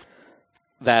doing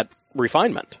that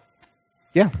refinement.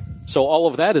 Yeah. So all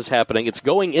of that is happening. It's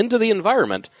going into the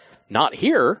environment, not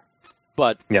here,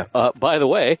 but by the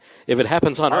way, if it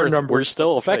happens on Earth, we're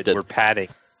still affected.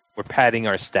 We're We're padding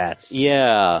our stats.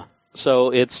 Yeah.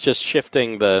 So it's just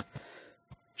shifting the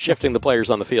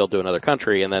players on the field to another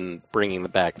country and then bringing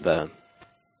back the.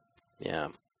 Yeah.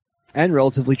 And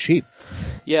relatively cheap.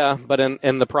 Yeah, but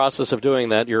in the process of doing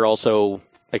that, you're also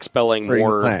expelling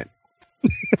more.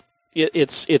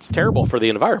 It's terrible for the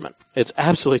environment. It's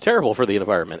absolutely terrible for the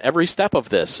environment. Every step of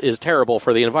this is terrible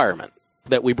for the environment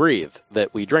that we breathe,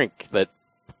 that we drink, that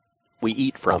we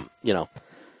eat from.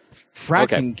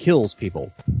 Fracking kills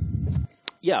people.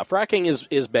 Yeah, fracking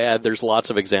is bad. There's lots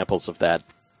of examples of that.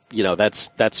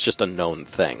 That's just a known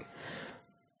thing.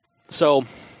 So,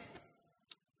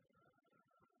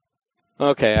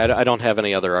 okay, I don't have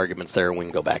any other arguments there, and we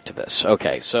can go back to this.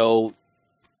 Okay, so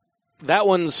that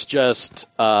one's just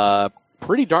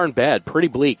pretty darn bad, pretty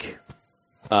bleak.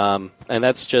 And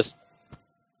that's just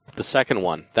the second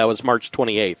one. That was March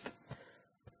 28th.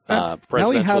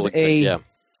 Presidential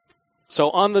So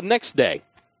on the next day,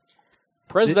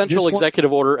 Presidential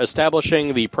Executive Order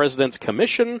establishing the President's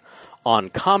Commission on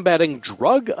Combating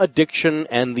Drug Addiction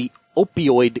and the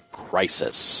Opioid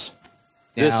Crisis.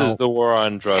 This is the War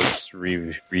on Drugs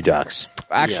Redux.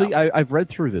 Actually, I've read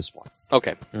through this one.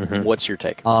 Okay. Mm-hmm. What's your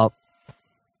take?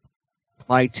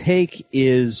 My take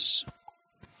is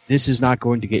this is not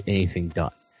going to get anything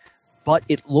done. But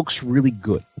it looks really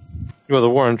good. Well, the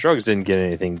War on Drugs didn't get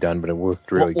anything done, but it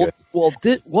worked really good. Well,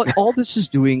 what all this is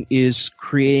doing is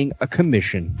creating a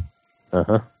commission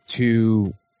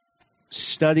to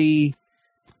study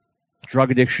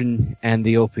drug addiction and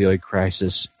the opioid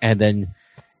crisis, and then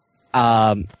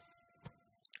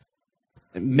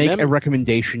make a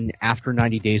recommendation after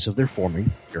 90 days of their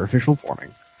official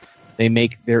forming. They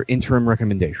make their interim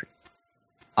recommendation.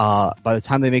 By the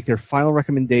time they make their final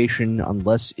recommendation,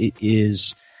 unless it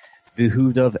is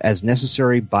behooved of as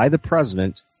necessary by the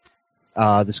president,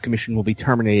 this commission will be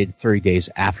terminated 30 days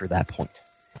after that point,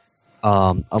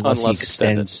 unless he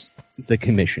extends the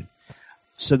commission.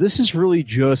 So this is really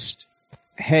just,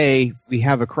 hey, we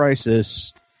have a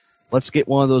crisis. Let's get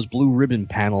one of those blue ribbon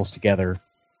panels together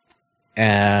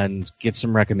and get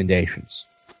some recommendations.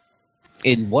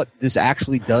 And what this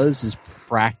actually does is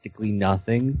practically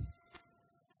nothing.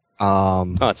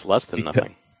 It's less than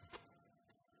nothing.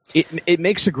 It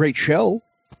makes a great show.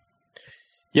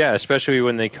 Yeah, especially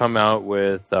when they come out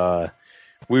with,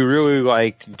 we really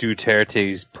liked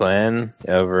Duterte's plan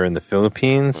over in the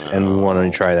Philippines, and we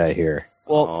want to try that here.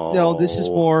 Well, no, this is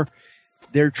more,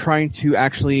 they're trying to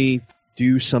actually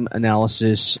do some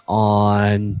analysis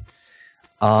on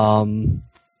how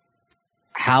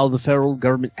the federal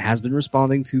government has been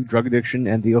responding to drug addiction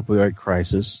and the opioid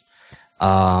crisis.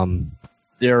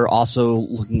 They're also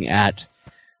looking at,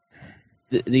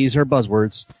 these are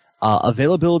buzzwords,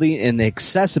 availability and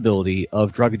accessibility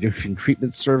of drug addiction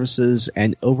treatment services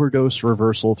and overdose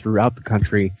reversal throughout the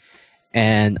country,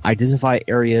 and identify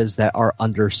areas that are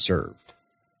underserved.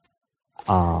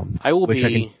 I will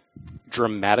be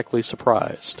dramatically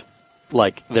surprised,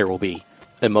 like there will be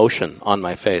emotion on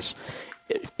my face,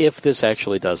 if this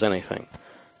actually does anything.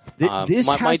 This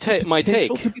my take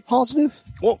to be positive?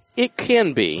 Well, it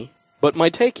can be, but my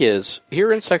take is,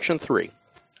 here in Section 3,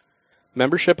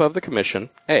 membership of the Commission,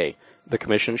 A, the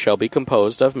Commission shall be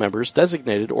composed of members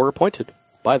designated or appointed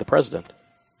by the President.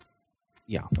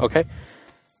 Yeah. Okay?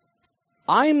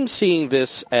 I'm seeing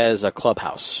this as a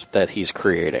clubhouse that he's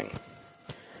creating.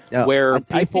 Where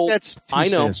people, I think that's too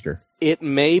sinister. It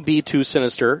may be too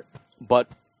sinister, but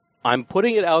I'm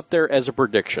putting it out there as a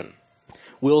prediction.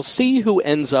 We'll see who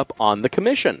ends up on the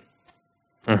commission.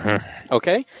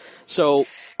 Okay? So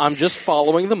I'm just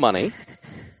following the money.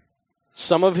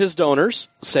 Some of his donors,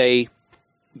 say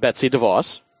Betsy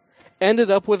DeVos,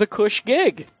 ended up with a cush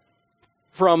gig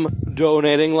from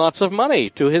donating lots of money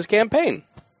to his campaign.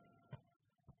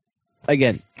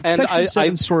 Again, and Section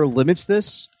 7 sort of limits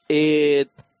this. It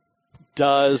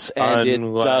does and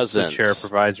Unless it doesn't. The chair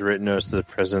provides a written notice to the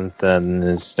president that an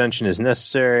extension is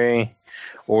necessary,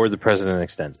 or the president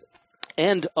extends it.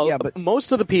 And but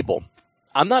most of the people,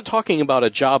 I'm not talking about a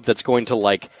job that's going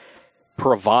to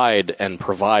provide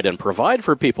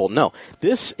for people. No,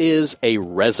 this is a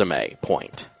resume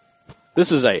point.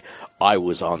 This is I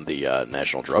was on the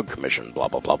National Drug Commission, blah,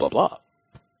 blah, blah, blah, blah.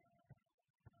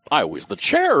 I was the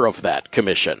chair of that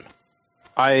commission.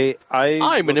 I'm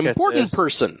an important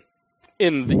person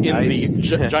in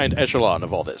the giant echelon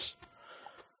of all this.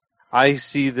 I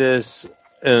see this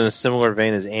in a similar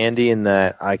vein as Andy in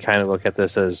that I kind of look at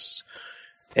this as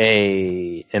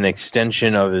an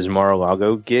extension of his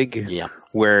Mar-a-Lago gig,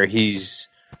 where he's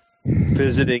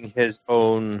visiting his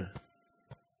own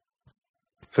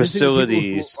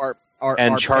facilities. Who are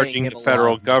and charging the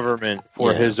federal government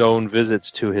for his own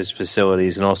visits to his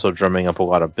facilities, and also drumming up a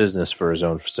lot of business for his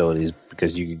own facilities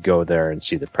because you could go there and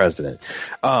see the president.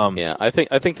 I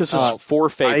think this is for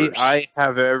favors. I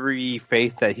have every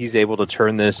faith that he's able to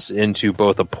turn this into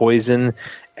both a poison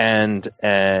and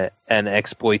an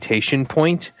exploitation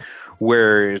point,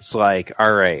 where it's like,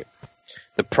 all right,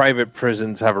 the private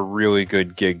prisons have a really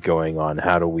good gig going on.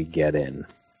 How do we get in?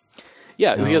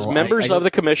 Yeah, because members of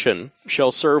the commission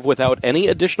shall serve without any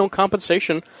additional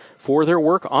compensation for their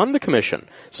work on the commission.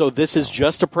 So this is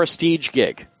just a prestige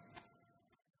gig.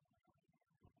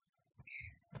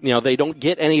 They don't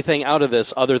get anything out of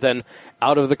this other than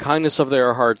out of the kindness of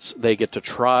their hearts, they get to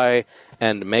try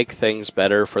and make things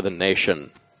better for the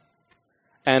nation.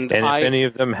 And if any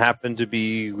of them happen to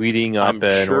be leading up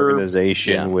an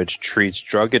organization which treats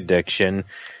drug addiction,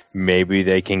 maybe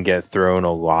they can get thrown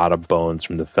a lot of bones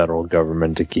from the federal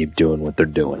government to keep doing what they're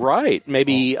doing. Right.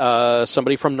 Maybe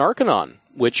somebody from Narconon,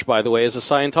 which, by the way, is a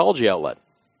Scientology outlet.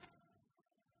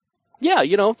 Yeah,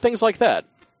 things like that.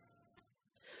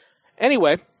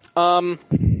 Anyway,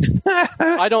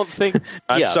 I don't think...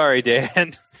 I'm sorry,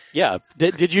 Dan. Yeah.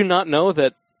 Did you not know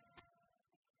that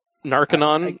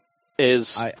Narconon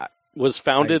was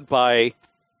founded by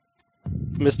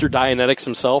Mr. Dianetics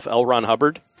himself, L. Ron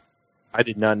Hubbard? I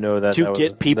did not know that. To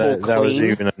get people clean. That was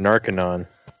even a Narconon.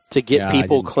 To get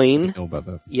people clean. I didn't know about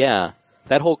that. Yeah.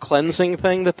 That whole cleansing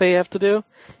thing that they have to do.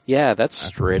 Yeah, that's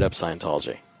straight up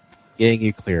Scientology. Getting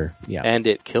you clear. Yeah. And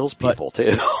it kills people,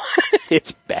 too.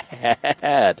 It's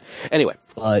bad. Anyway.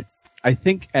 But I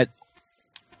think at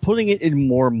putting it in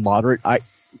more moderate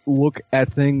look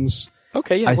at things.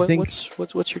 Okay, yeah. What's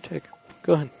your take?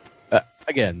 Go ahead.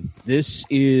 Again, this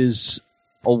is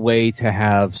a way to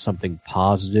have something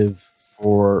positive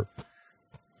for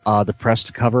the press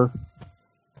to cover.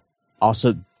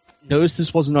 Also, notice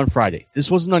this wasn't on Friday. This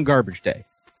wasn't on Garbage Day.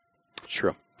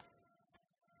 True.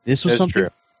 This was something. True.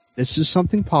 This is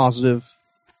something positive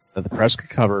that the press could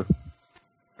cover.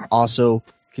 Also,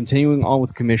 continuing on with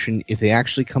the commission, if they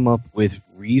actually come up with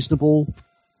reasonable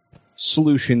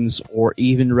solutions or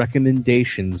even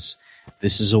recommendations,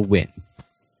 this is a win.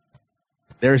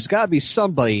 There's got to be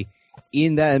somebody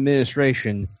in that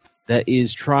administration that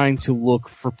is trying to look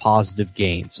for positive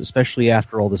gains, especially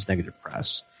after all this negative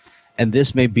press. And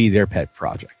this may be their pet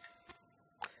project.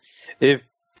 If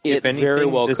anything, very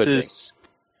well this could is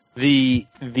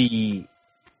the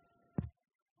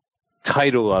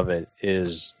title of it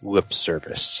is lip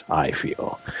service, I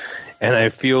feel. And I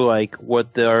feel like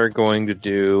what they're going to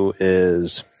do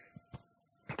is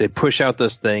they push out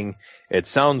this thing. It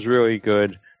sounds really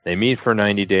good. They meet for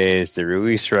 90 days. They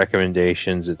release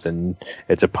recommendations. It's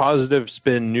a positive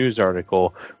spin news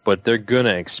article, but they're going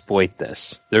to exploit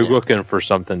this. They're looking for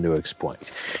something to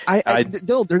exploit.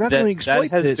 No, they're not going to exploit this.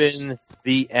 That has been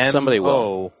the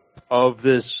MO of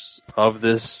this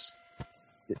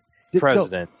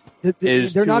president.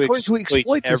 They're not going to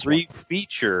exploit every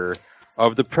feature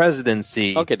of the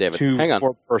presidency. Okay, David, hang on.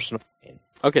 For personal gain.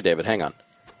 Okay, David, hang on.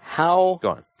 How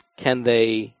can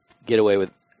they get away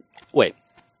with... Wait.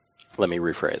 Let me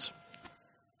rephrase.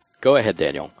 Go ahead,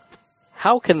 Daniel.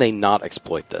 How can they not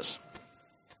exploit this?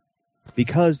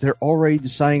 Because they're already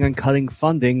deciding on cutting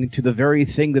funding to the very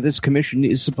thing that this commission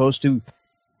is supposed to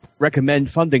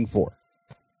recommend funding for.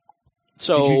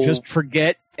 So, did you just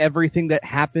forget everything that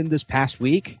happened this past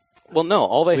week? Well, no.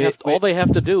 All they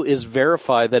have to do is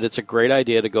verify that it's a great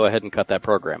idea to go ahead and cut that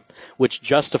program, which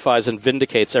justifies and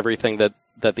vindicates everything that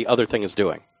the other thing is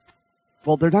doing.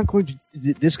 Well, they're not going to.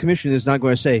 This commission is not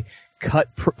going to say cut,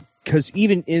 because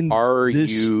even in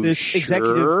this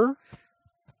executive,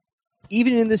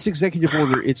 even in this executive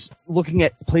order, it's looking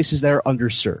at places that are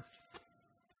underserved.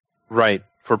 Right,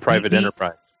 for private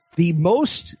enterprise. The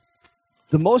most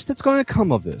that's going to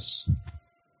come of this,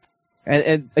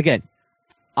 and again,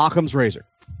 Occam's razor.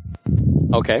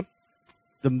 Okay.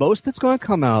 The most that's going to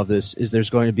come out of this is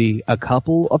there's going to be a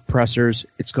couple of pressers.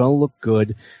 It's going to look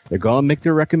good. They're going to make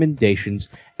their recommendations,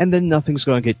 and then nothing's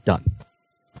going to get done.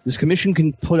 This commission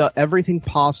can put out everything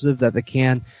positive that they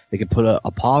can. They can put a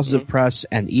positive press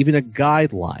and even a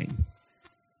guideline.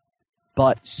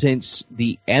 But since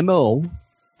the MO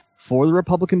for the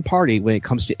Republican Party when it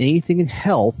comes to anything in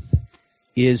health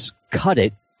is cut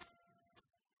it,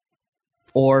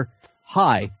 or,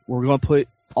 hi, we're going to put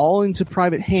all into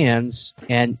private hands,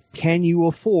 and can you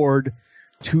afford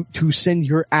to send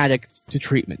your addict to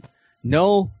treatment?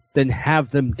 No, then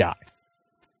have them die.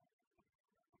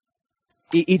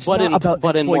 It's not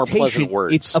about exploitation. In more pleasant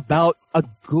words. It's about a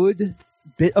good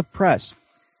bit of press.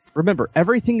 Remember,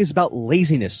 everything is about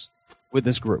laziness with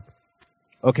this group.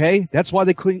 Okay? That's why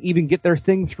they couldn't even get their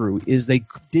thing through, is they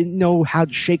didn't know how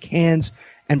to shake hands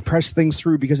and press things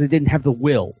through because they didn't have the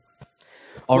will.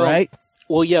 All right?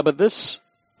 Well, yeah, but this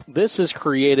is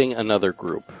creating another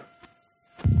group.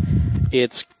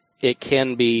 It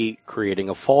can be creating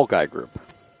a fall guy group.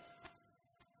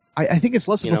 I think it's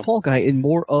less of a fall guy and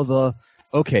more of a,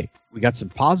 okay, we got some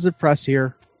positive press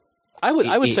here. I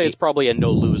would say it's probably a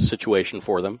no-lose situation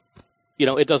for them.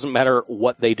 It doesn't matter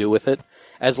what they do with it,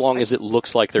 as long as it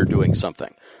looks like they're doing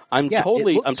something. I'm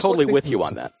totally with you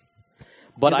on that.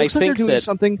 But I think that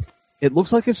something. It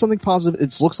looks like it's something positive.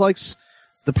 It looks like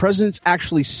the president's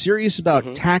actually serious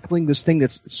about tackling this thing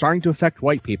that's starting to affect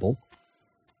white people.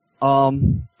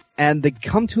 And they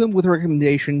come to him with a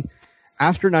recommendation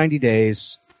after 90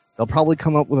 days. They'll probably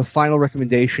come up with a final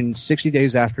recommendation 60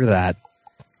 days after that,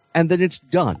 and then it's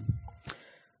done.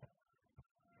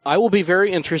 I will be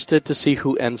very interested to see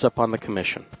who ends up on the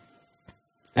commission.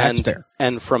 That's fair.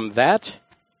 And from that,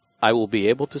 I will be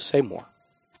able to say more.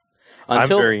 I'm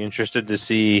very interested to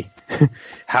see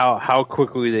how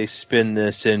quickly they spin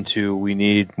this into we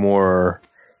need more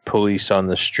police on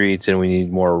the streets and we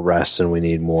need more arrests and we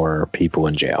need more people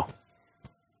in jail.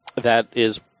 That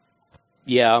is,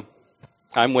 yeah,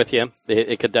 I'm with you.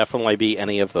 It could definitely be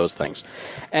any of those things.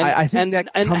 And I think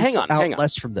that comes hang on.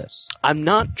 less from this. I'm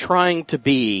not trying to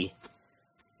be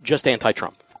just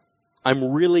anti-Trump.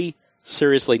 I'm really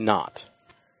seriously not.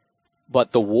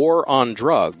 But the war on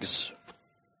drugs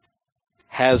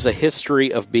has a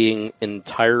history of being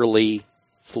entirely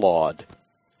flawed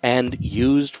and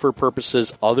used for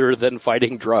purposes other than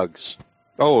fighting drugs.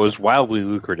 Oh, it was wildly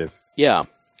lucrative. Yeah.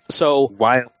 So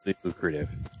wildly lucrative.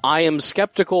 I am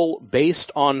skeptical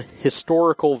based on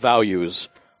historical values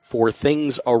for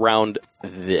things around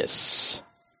this.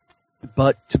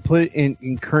 But to put it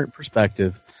in current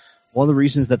perspective, one of the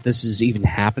reasons that this is even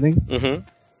happening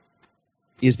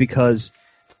is because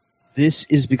this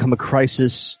has become a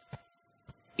crisis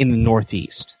in the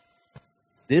Northeast.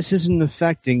 This isn't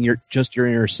affecting your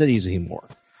inner cities anymore.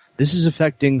 This is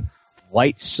affecting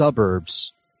white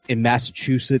suburbs in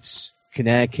Massachusetts,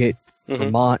 Connecticut,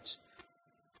 Vermont.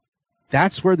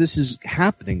 That's where this is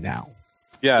happening now.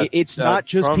 Yeah, it's not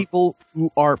just Trump, people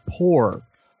who are poor.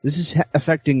 This is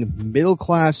affecting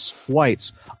middle-class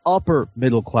whites,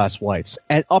 upper-middle-class whites,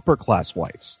 and upper-class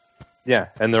whites. Yeah,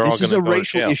 and they're all going to go to jail. This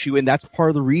is a racial issue, and that's part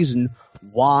of the reason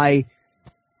why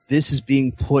this is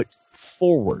being put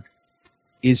forward,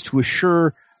 is to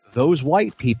assure those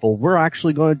white people we're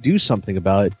actually going to do something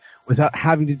about it without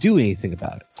having to do anything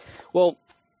about it. Well,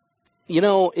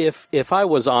 if I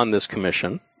was on this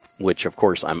commission, which of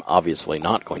course I'm obviously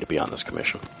not going to be on this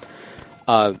commission,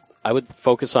 I would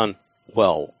focus on,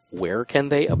 well, where can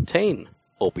they obtain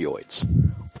opioids?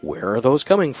 Where are those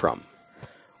coming from?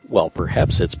 Well,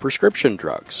 perhaps it's prescription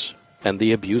drugs and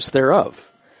the abuse thereof.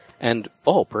 And,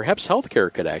 perhaps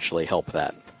healthcare could actually help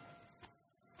that.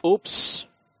 Oops.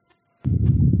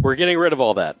 We're getting rid of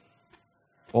all that.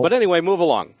 Well, but anyway, move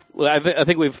along. I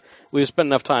think we've spent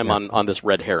enough time on this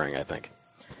red herring, I think.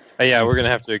 Yeah, we're going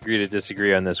to have to agree to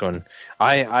disagree on this one.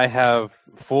 I have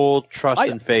full trust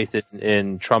and faith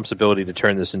in Trump's ability to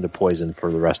turn this into poison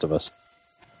for the rest of us.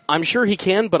 I'm sure he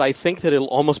can, but I think that it'll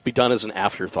almost be done as an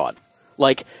afterthought.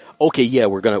 Like, okay, yeah,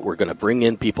 we're gonna bring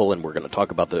in people and we're gonna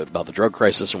talk about the drug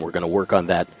crisis and we're gonna work on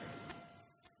that.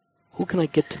 Who can I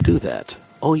get to do that?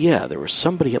 Oh yeah, there was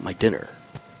somebody at my dinner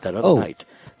that other night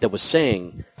that was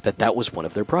saying that was one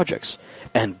of their projects,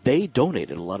 and they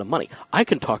donated a lot of money. I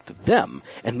can talk to them,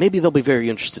 and maybe they'll be very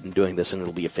interested in doing this, and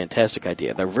it'll be a fantastic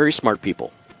idea. They're very smart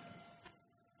people.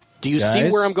 Do you see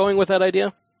where I'm going with that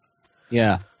idea?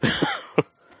 Yeah.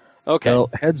 Okay.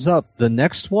 Well, heads up, the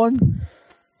next one.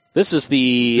 This is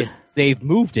They've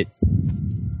moved it.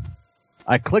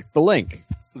 I clicked the link.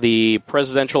 The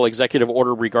presidential executive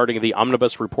order regarding the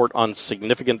omnibus report on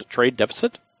significant trade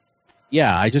deficit?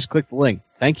 Yeah, I just clicked the link.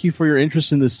 Thank you for your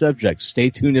interest in this subject. Stay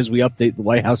tuned as we update the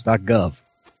whitehouse.gov.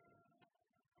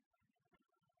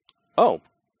 Oh.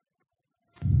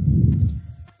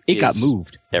 It got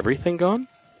moved. Everything gone?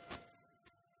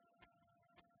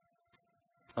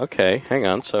 Okay, hang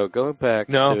on. So go back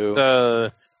to...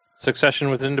 the Succession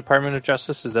within Department of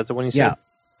Justice, is that the one you said? Yeah.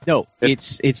 No,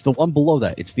 it's the one below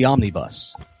that. It's the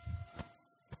omnibus.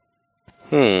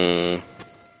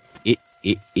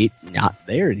 It not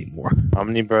there anymore.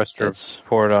 Omnibus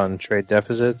report on trade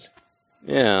deficits?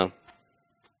 Yeah.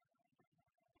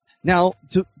 Now,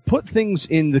 to put things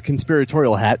in the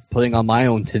conspiratorial hat, putting on my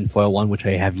own tinfoil one, which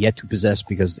I have yet to possess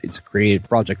because it's a creative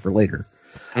project for later,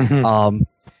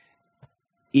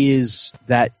 is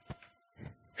that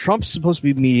Trump's supposed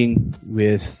to be meeting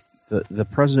with the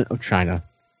president of China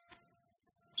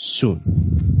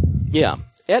soon. Yeah,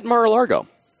 at Mar-a-Lago.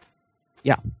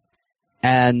 Yeah.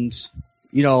 And,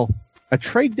 a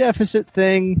trade deficit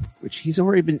thing, which he's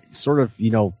already been sort of,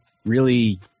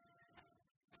 really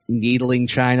needling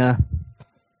China.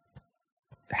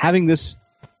 Having this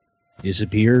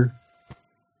disappear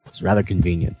is rather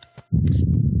convenient.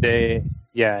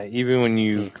 Even when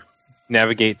you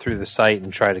navigate through the site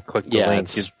and try to click the link,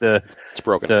 it's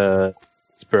broken.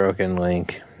 It's broken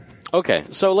link. Okay,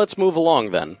 so let's move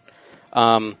along then.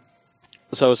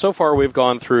 So far we've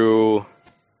gone through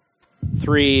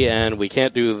 3, and we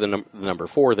can't do the number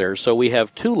 4 there, so we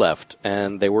have 2 left,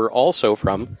 and they were also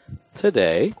from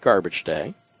today, Garbage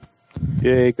Day.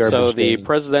 Yay, Garbage So Day. the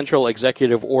Presidential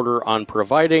Executive Order on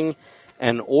providing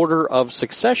an order of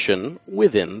succession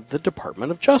within the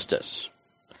Department of Justice.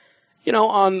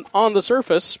 On the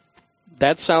surface,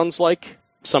 that sounds like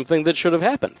something that should have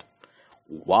happened.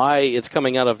 Why it's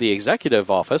coming out of the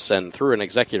executive office and through an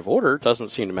executive order doesn't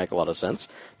seem to make a lot of sense.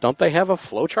 Don't they have a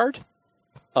flowchart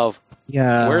of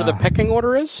where the pecking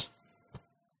order is?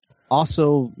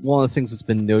 Also, one of the things that's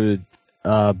been noted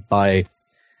by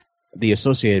the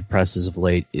Associated Press as of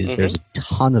late is there's a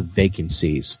ton of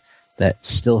vacancies that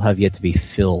still have yet to be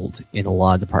filled in a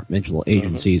lot of departmental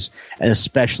agencies, and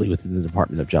especially within the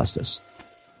Department of Justice.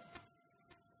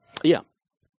 Yeah.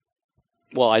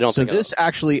 Well, I don't so think... this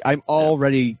actually, I'm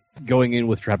already going in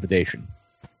with trepidation.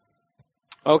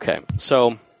 Okay,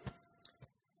 so...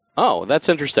 Oh, that's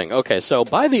interesting. Okay, so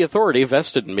by the authority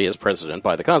vested in me as president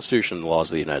by the Constitution and laws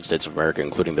of the United States of America,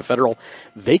 including the Federal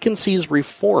Vacancies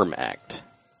Reform Act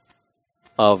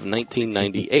of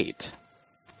 1998,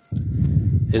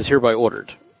 is hereby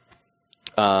ordered.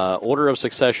 Order of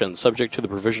succession, subject to the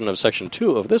provision of Section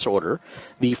 2 of this order,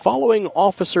 the following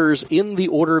officers in the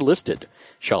order listed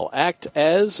shall act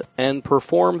as and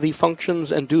perform the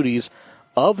functions and duties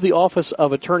of the office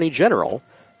of Attorney General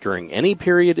during any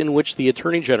period in which the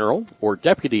Attorney General or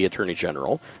Deputy Attorney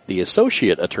General, the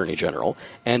Associate Attorney General,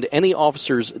 and any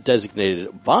officers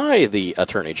designated by the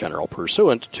Attorney General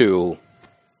pursuant to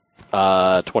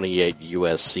 28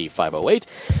 U.S.C. 508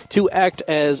 to act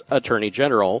as Attorney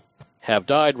General have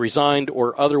died, resigned,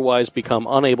 or otherwise become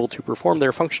unable to perform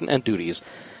their function and duties.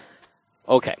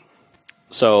 Okay,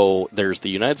 so there's the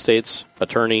United States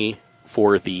Attorney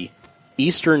for the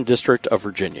Eastern District of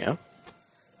Virginia,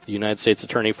 the United States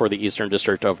Attorney for the Eastern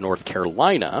District of North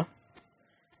Carolina,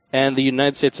 and the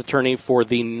United States Attorney for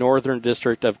the Northern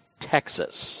District of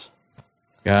Texas.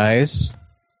 Guys,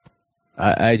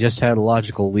 I just had a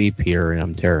logical leap here, and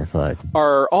I'm terrified.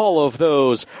 Are all of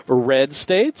those red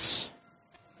states?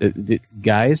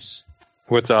 Guys?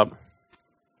 What's up?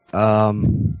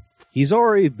 He's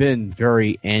already been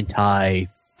very anti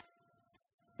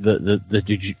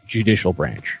the judicial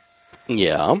branch.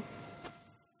 Yeah.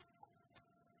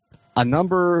 A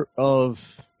number of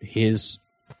his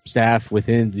staff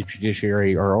within the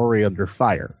judiciary are already under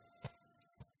fire.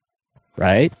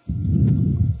 Right?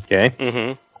 Okay.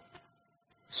 Mm-hmm.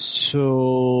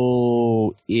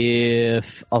 So,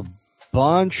 if a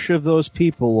bunch of those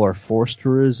people are forced to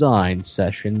resign,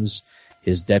 Sessions,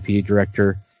 his deputy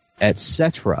director,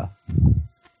 etc.,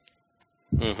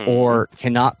 or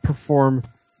cannot perform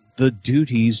the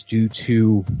duties due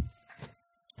to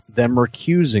them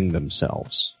recusing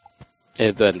themselves.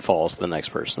 It then falls to the next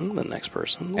person, the next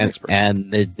person, the next person.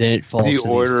 And then it falls the to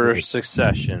order these of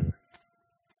succession.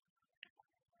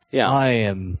 Yeah. I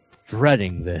am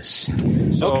dreading this.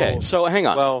 Okay, so hang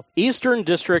on. Well, Eastern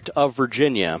District of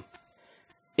Virginia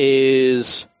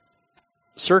is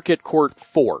Circuit Court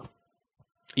 4.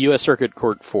 U.S. Circuit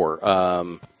Court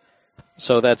 4.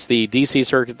 So that's the D.C.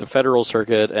 Circuit, the Federal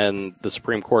Circuit, and the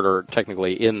Supreme Court are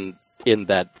technically in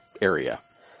that area.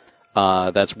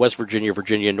 That's West Virginia,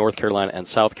 Virginia, North Carolina, and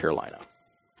South Carolina.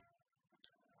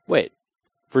 Wait.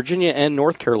 Virginia and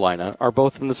North Carolina are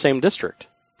both in the same district.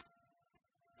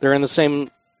 They're in the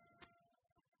same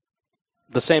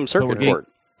circuit court.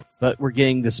 But we're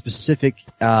getting the specific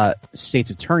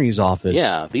state's attorney's office.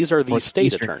 Yeah, these are the state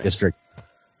Eastern attorneys. District.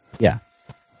 Yeah.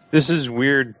 This is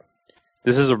weird.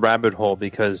 This is a rabbit hole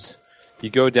because you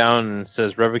go down and it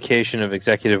says revocation of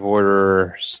Executive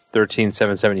Order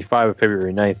 13775 of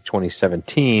February 9th,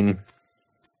 2017.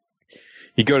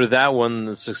 You go to that one,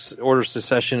 the order of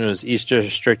secession is East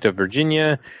District of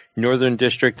Virginia, Northern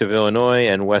District of Illinois,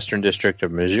 and Western District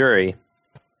of Missouri.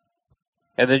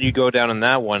 And then you go down in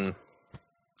that one.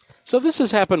 So this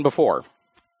has happened before.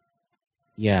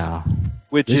 Yeah.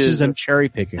 Which this is them cherry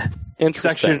picking.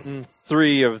 Interesting. Section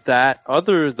 3 of that,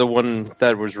 the one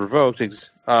that was revoked, is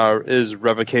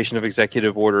revocation of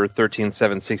Executive Order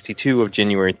 13762 of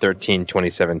January 13,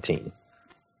 2017.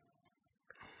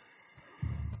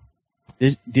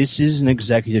 This is an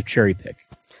executive cherry pick.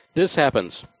 This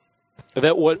happens.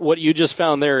 That what you just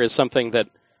found there is something that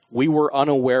we were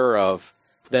unaware of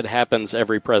that happens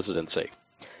every presidency.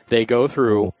 They go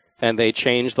through and they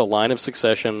change the line of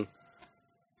succession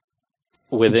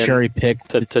within to cherry pick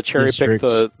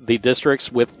the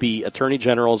districts with the attorney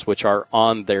generals which are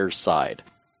on their side.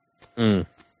 Mm.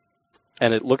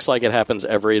 And it looks like it happens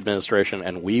every administration,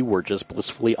 and we were just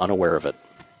blissfully unaware of it.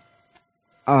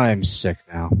 I'm sick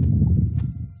now.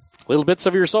 Little bits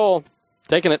of your soul,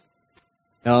 taking it.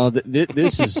 No,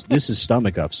 this is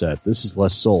stomach upset. This is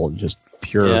less soul, just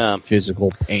pure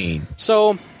physical pain.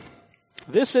 So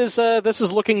this is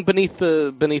looking beneath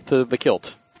the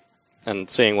kilt and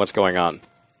seeing what's going on.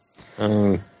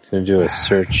 I'm gonna do a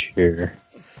search here.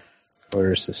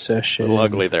 Order secession. A little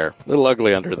ugly there. A little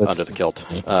ugly under the kilt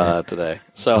today.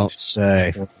 So don't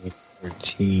say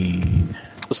 13.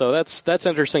 So that's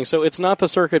interesting. So it's not the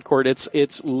circuit court.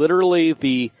 It's literally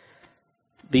the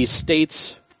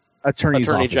state's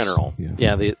attorney general.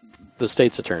 Yeah, the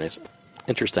state's attorneys.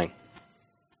 Interesting.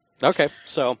 Okay,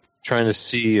 so trying to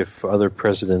see if other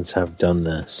presidents have done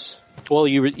this. Well,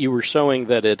 you were showing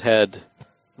that it had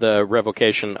the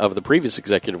revocation of the previous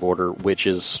executive order, which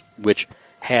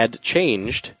had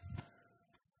changed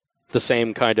the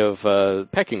same kind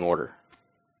of pecking order.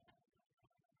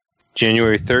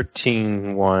 January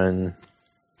 13 one.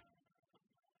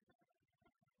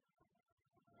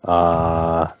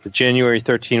 The January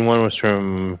 13 one was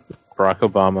from Barack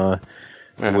Obama,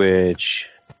 which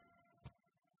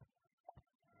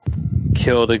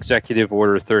killed Executive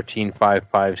Order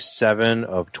 13557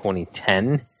 of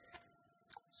 2010.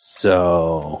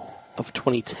 So of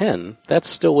 2010, that's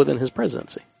still within his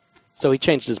presidency. So he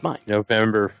changed his mind.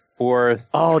 November 4th.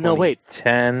 Oh, no, wait.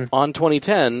 10. On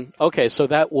 2010, okay, so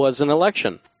that was an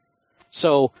election.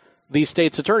 So the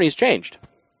state's attorneys changed.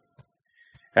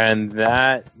 And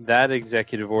that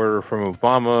executive order from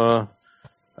Obama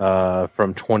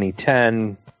from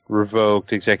 2010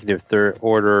 revoked Executive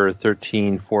Order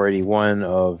 13481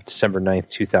 of December 9th,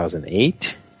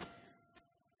 2008.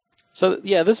 So,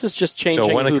 yeah, this is just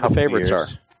changing who the favorites are.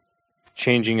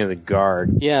 Changing of the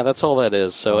guard. Yeah, that's all that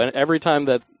is. So every time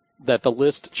that the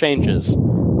list changes,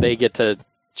 they get to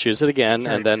choose it again,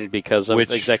 and then because of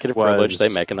executive privilege, they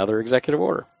make another executive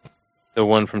order. The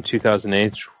one from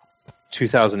 2008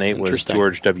 was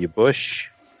George W. Bush.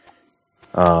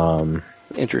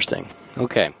 Interesting.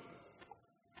 Okay.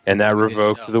 And that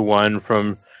revoked the one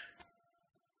from,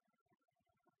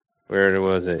 where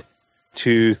was it?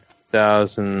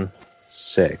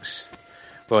 2006.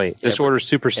 Wait, this order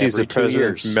supersedes the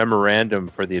President's memorandum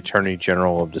for the Attorney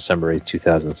General of December 8,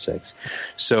 2006.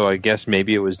 So I guess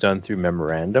maybe it was done through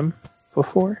memorandum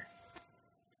before?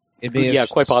 It may have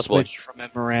quite possibly. Switched from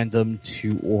memorandum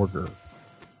to order.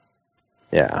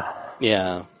 Yeah.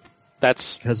 Yeah.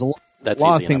 That's because a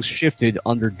lot of things shifted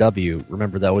under W.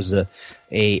 Remember, that was a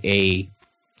time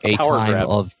grab.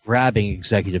 of grabbing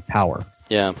executive power.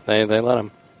 Yeah, they let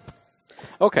him.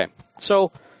 Okay,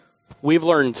 so we've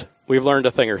learned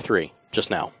a thing or three just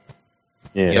now.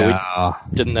 Yeah.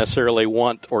 We didn't necessarily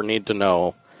want or need to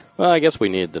know. Well, I guess we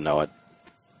needed to know it.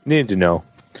 Need to know.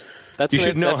 You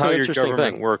should know how your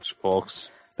government works, folks.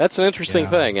 That's an interesting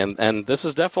thing, and this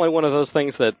is definitely one of those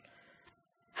things that.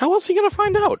 How else are you going to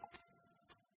find out?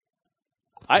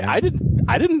 I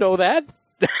didn't know that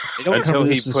until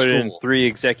he put in 3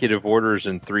 executive orders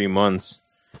in 3 months.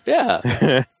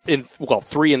 Yeah,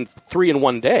 three in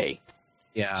 1 day.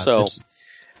 Yeah. So,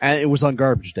 and it was on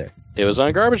garbage day. It was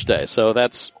on garbage day. So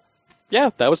that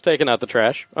was taken out the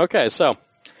trash. Okay, so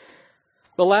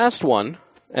the last one,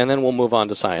 and then we'll move on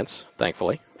to science.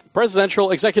 Thankfully,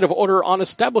 presidential executive order on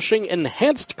establishing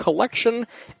enhanced collection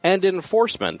and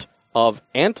enforcement of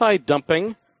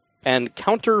anti-dumping and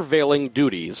countervailing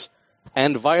duties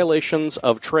and violations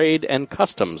of trade and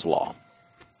customs law.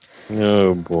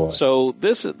 Oh, boy. So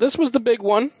this was the big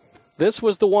one. This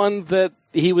was the one that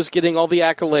he was getting all the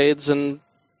accolades, and,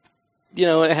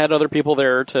 it had other people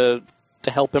there to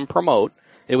help him promote.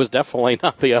 It was definitely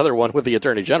not the other one with the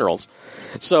attorney generals.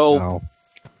 So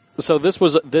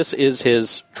this is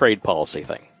his trade policy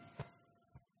thing.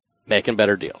 Making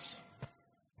better deals.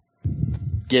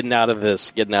 Getting out of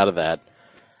this, getting out of that.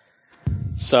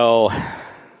 So,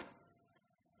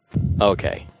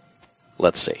 okay,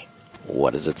 let's see.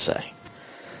 What does it say?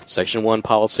 Section 1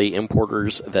 policy: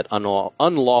 importers that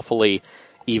unlawfully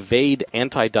evade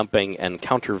anti-dumping and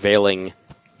countervailing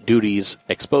duties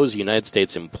expose United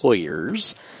States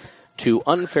employers to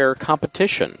unfair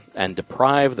competition and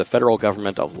deprive the federal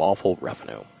government of lawful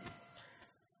revenue.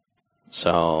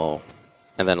 So,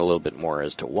 And then a little bit more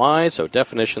as to why. So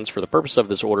definitions. For the purpose of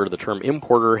this order, the term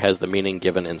importer has the meaning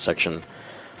given in section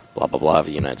blah, blah, blah of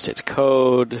the United States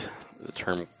Code. The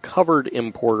term covered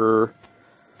importer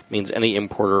means any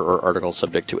importer or article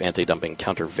subject to anti-dumping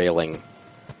countervailing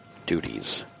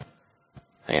duties.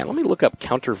 Hang on, let me look up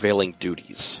countervailing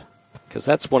duties, because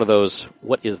that's one of those,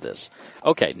 what is this?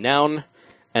 Okay, noun,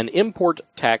 an import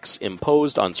tax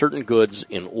imposed on certain goods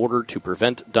in order to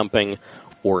prevent dumping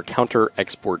or counter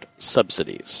export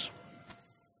subsidies.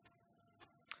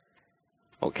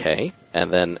 Okay,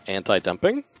 and then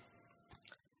anti-dumping.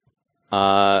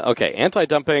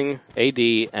 Anti-dumping, AD,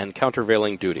 and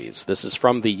countervailing duties. This is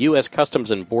from the U.S.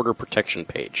 Customs and Border Protection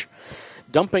page.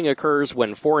 Dumping occurs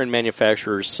when foreign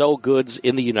manufacturers sell goods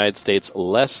in the United States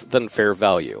less than fair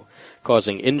value,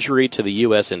 causing injury to the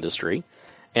U.S. industry.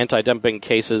 Anti-dumping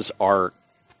cases are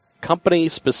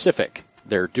company-specific.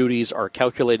 Their duties are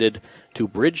calculated to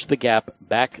bridge the gap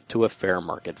back to a fair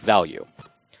market value.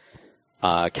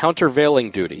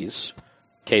 Countervailing duties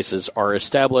cases are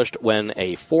established when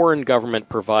a foreign government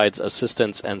provides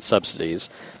assistance and subsidies,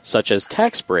 such as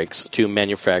tax breaks, to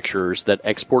manufacturers that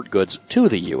export goods to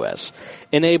the U.S.,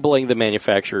 enabling the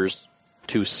manufacturers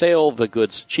to sell the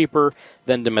goods cheaper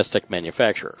than domestic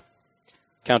manufacturer.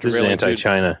 This is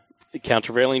anti-China.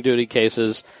 Countervailing duty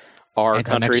cases are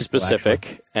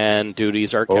country-specific, and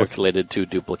duties are calculated to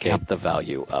duplicate the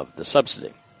value of the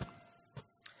subsidy.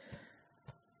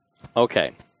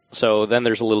 Okay, so then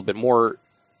there's a little bit more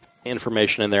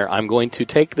information in there. I'm going to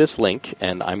take this link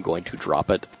and I'm going to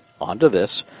drop it onto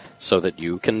this so that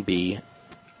you can be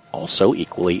also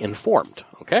equally informed.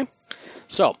 Okay?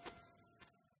 So,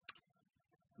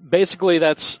 basically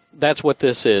that's what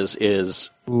this is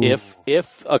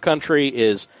if a country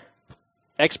is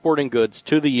exporting goods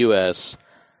to the U.S.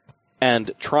 and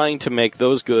trying to make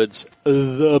those goods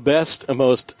the best,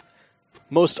 most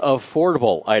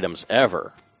affordable items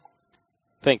ever.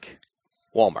 Think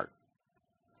Walmart.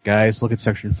 Guys, look at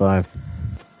Section 5.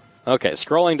 Okay,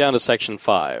 scrolling down to Section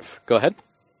 5. Go ahead.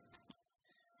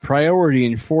 Priority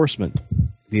enforcement.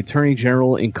 The Attorney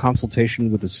General, in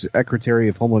consultation with the Secretary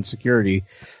of Homeland Security,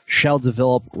 shall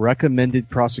develop recommended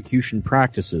prosecution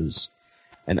practices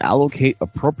and allocate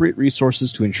appropriate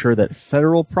resources to ensure that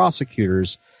federal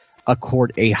prosecutors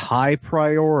accord a high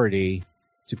priority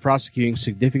to prosecuting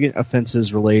significant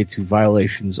offenses related to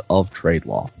violations of trade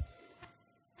law.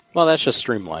 Well, that's just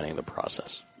streamlining the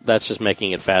process. That's just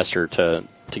making it faster to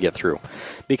get through.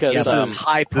 Because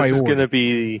high priority. This is going to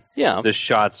be the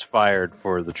shots fired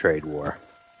for the trade war.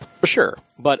 Sure.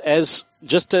 But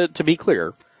just to be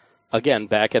clear, again,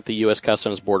 back at the U.S.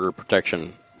 Customs Border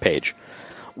Protection page,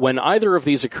 when either of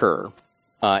these occur,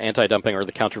 anti-dumping or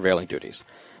the countervailing duties,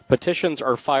 petitions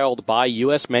are filed by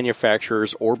U.S.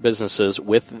 manufacturers or businesses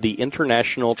with the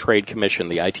International Trade Commission,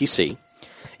 the ITC.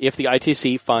 If the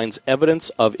ITC finds evidence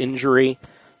of injury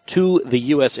to the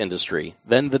U.S. industry,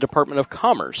 then the Department of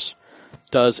Commerce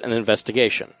does an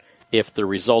investigation. If the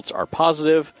results are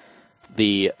positive,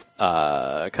 the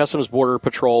Customs Border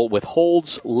Patrol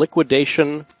withholds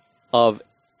liquidation of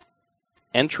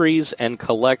entries and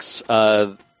collects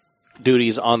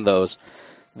duties on those.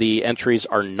 The entries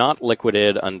are not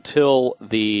liquidated until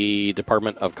the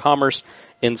Department of Commerce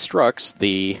instructs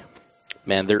the...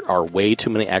 Man, there are way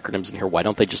too many acronyms in here. Why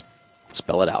don't they just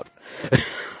spell it out?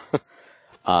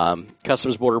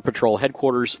 Customs Border Patrol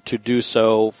headquarters to do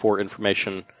so for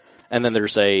information. And then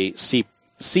there's a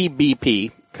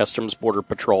CBP, Customs Border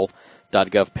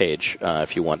Patrol.gov page,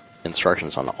 if you want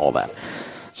instructions on all that.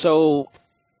 So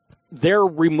they're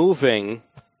removing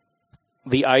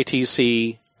the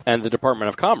ITC and the Department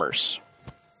of Commerce.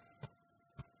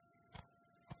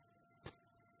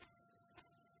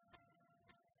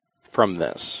 From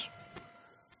this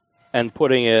and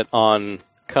putting it on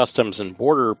Customs and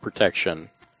Border Protection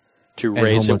to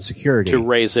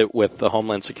raise it with the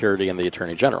Homeland Security and the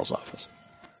Attorney General's office.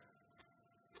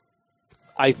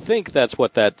 I think that's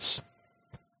what that's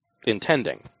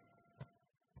intending.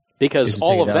 Because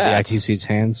all of that the ITC's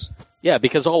hands? Yeah,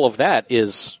 because all of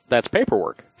that's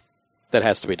paperwork that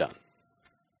has to be done.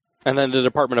 And then the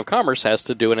Department of Commerce has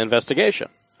to do an investigation.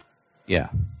 Yeah.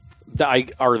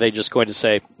 Are they just going to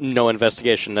say, no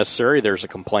investigation necessary, there's a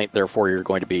complaint, therefore you're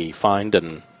going to be fined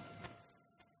and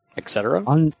et cetera?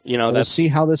 We'll see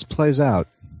how this plays out.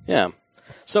 Yeah.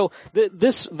 So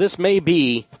this may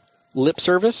be lip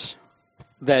service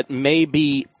that may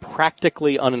be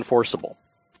practically unenforceable.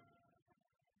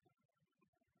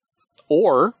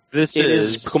 Or it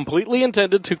is completely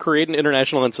intended to create an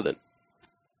international incident.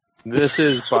 This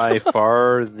is by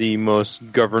far the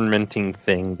most governmenting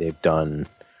thing they've done,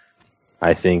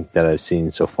 I think, that I've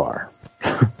seen so far.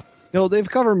 No, they've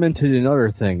governmented in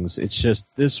other things. It's just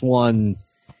this one.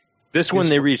 This one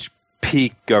they reached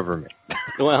peak government.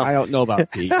 Well, I don't know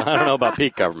about peak. I don't know about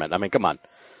peak government. I mean, come on.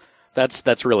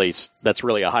 That's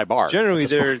really a high bar. Generally,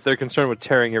 they're concerned with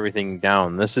tearing everything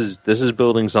down. This is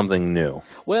building something new.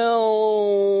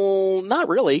 Well, not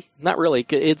really.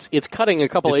 It's cutting a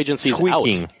couple agencies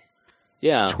tweaking. out.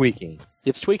 Yeah, tweaking.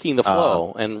 It's tweaking the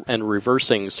flow and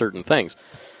reversing certain things.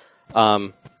 He's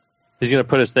going to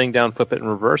put his thing down, flip it, and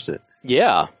reverse it.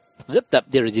 Yeah.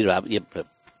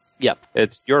 Yeah.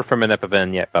 You're from an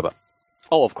Epivan yet, Bubba.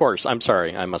 Oh, of course. I'm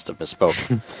sorry. I must have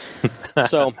misspoke.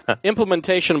 So,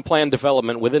 implementation plan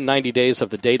development within 90 days of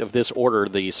the date of this order,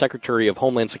 the Secretary of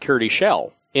Homeland Security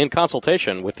shall, in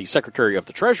consultation with the Secretary of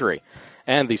the Treasury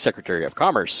and the Secretary of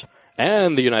Commerce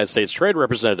and the United States Trade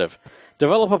Representative,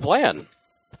 develop a plan.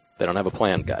 They don't have a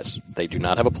plan, guys. They do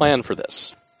not have a plan for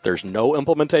this. There's no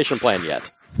implementation plan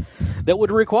yet. That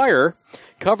would require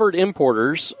covered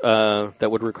importers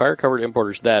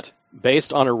that,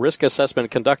 based on a risk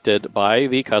assessment conducted by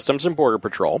the Customs and Border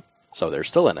Patrol, so they're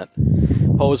still in it,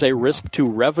 pose a risk to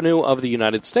revenue of the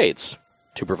United States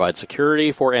to provide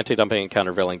security for anti-dumping and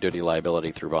countervailing duty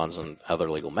liability through bonds and other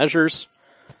legal measures.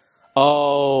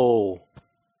 Oh.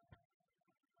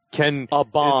 A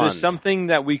bond. Is there something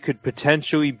that we could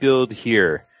potentially build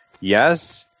here?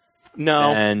 Yes?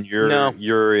 No. And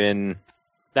you're in...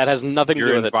 That has nothing to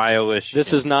do with it. Violation.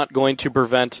 This is not going to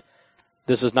prevent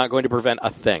a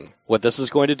thing. What this is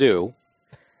going to do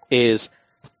is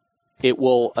it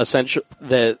will essentially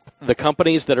the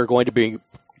companies that are going to be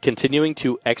continuing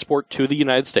to export to the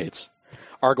United States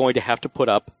are going to have to put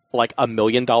up like $1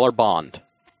 million bond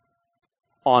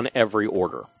on every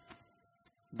order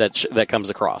that comes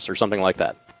across or something like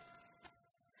that.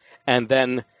 And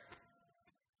then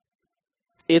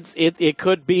it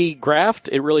could be graft.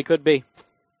 It really could be.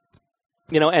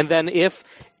 And then if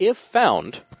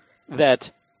found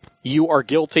that you are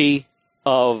guilty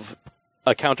of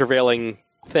a countervailing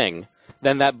thing,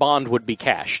 then that bond would be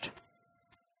cashed.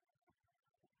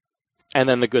 And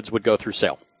then the goods would go through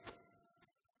sale.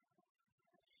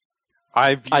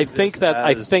 I think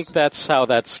that's how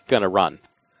that's going to run.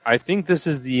 I think this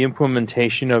is the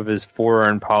implementation of his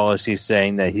foreign policy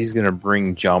saying that he's going to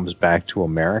bring jobs back to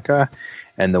America.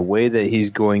 And the way that he's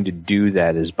going to do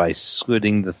that is by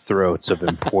slitting the throats of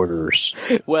importers.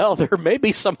 Well, there may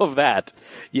be some of that.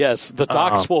 Yes, the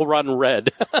docks will run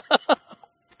red.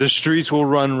 The streets will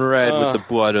run red with the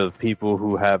blood of people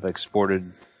who have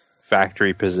exported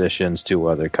factory positions to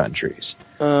other countries.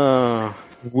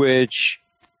 Which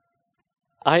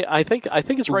I think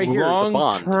it's right here. The bond.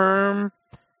 Long-term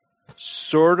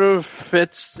sort of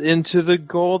fits into the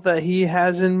goal that he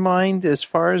has in mind as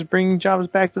far as bringing jobs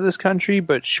back to this country,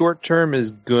 but short term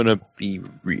is gonna be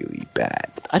really bad.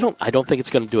 I don't think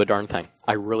it's gonna do a darn thing.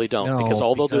 I really don't, because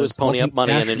all they'll do is pony up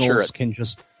money and insure it. Can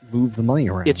just move the money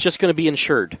around. It's just going to be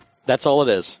insured. That's all it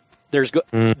is.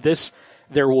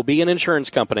 There will be an insurance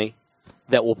company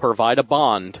that will provide a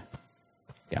bond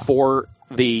for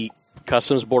the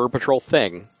Customs Border Patrol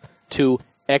thing to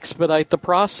expedite the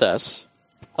process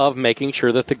of making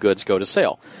sure that the goods go to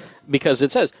sale. Because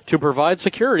it says, to provide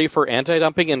security for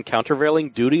anti-dumping and countervailing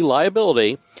duty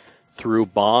liability through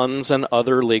bonds and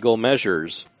other legal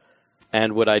measures,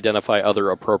 and would identify other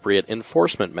appropriate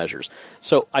enforcement measures.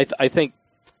 So I think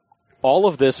all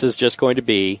of this is just going to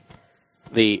be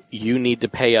you need to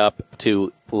pay up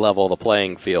to level the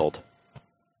playing field,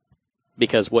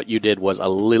 because what you did was a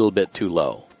little bit too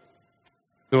low.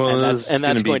 Well, and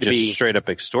that's going to be straight up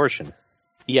extortion.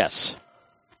 Yes.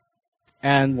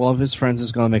 And one of his friends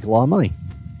is going to make a lot of money.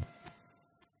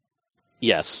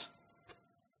 Yes.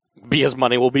 Because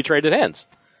money will be traded hands.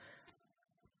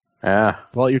 Yeah.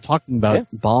 Well, you're talking about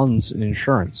bonds and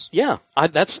insurance. Yeah,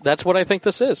 that's what I think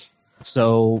this is.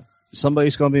 So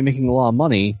somebody's going to be making a lot of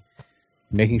money,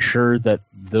 making sure that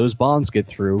those bonds get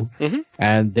through,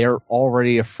 and they're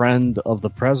already a friend of the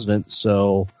president,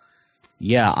 so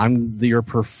yeah, I'm your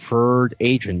preferred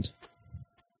agent.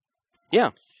 Yeah.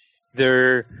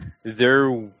 There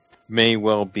may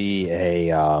well be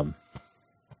a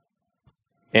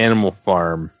Animal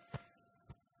Farm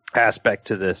aspect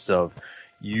to this of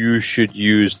you should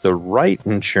use the right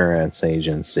insurance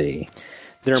agency.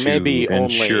 There may be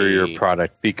insure only your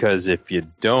product, because if you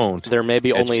don't, there may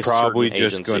be only it's probably certain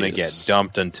just going to agencies. get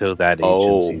dumped until that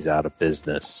agency's out of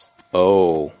business.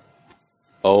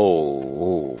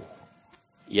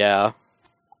 Yeah.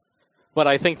 But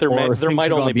I think there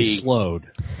might only be slowed.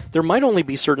 There might only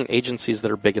be certain agencies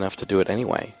that are big enough to do it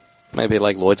anyway. Maybe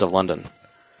like Lloyd's of London,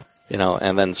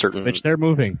 and then certain. Which they're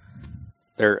moving.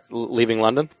 They're leaving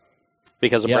London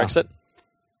because of Brexit.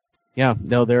 Yeah,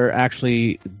 no,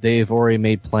 they've already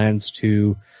made plans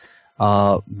to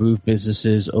move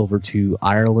businesses over to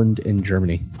Ireland and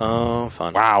Germany. Oh,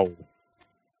 fun. Wow.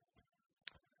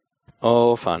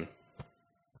 Oh, fun.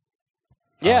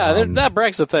 Yeah, that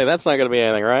Brexit thing, that's not going to be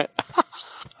anything, right?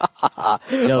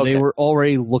 No, Okay. they were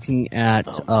already looking at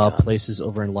places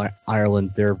over in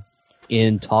Ireland. They're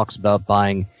in talks about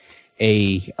buying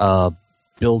a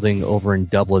building over in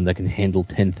Dublin that can handle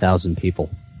 10,000 people.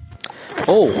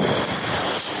 Oh.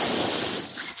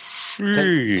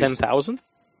 Jeez. 10,000?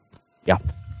 Yeah.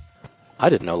 I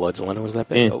didn't know Lloyd's of London was that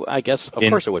big. I guess, of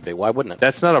course it would be. Why wouldn't it?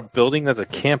 That's not a building, that's a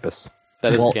campus.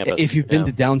 That is Well, a campus. if you've been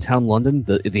to downtown London,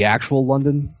 the actual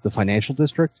London, the financial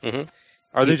district,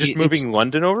 Are they just moving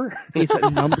London over? it's a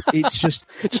number. It's just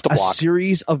Just a block.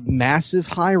 series of massive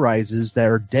high rises that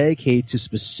are dedicated to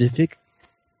specific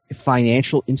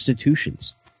financial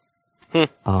institutions.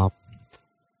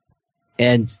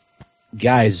 And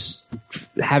guys,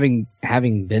 having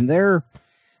been there,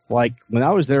 like when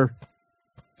I was there,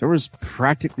 there was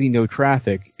practically no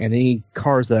traffic, and any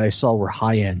cars that I saw were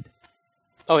high end.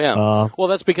 Oh, yeah. Well,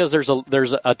 that's because there's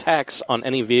a tax on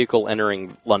any vehicle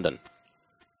entering London.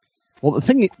 Well,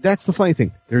 that's the funny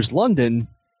thing. There's London,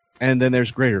 and then there's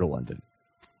Greater London.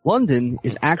 London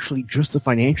is actually just the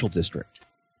financial district.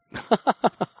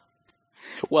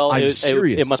 Well, I'm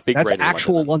serious. It must be That's Greater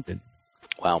actual London. London.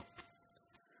 Wow.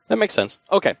 That makes sense.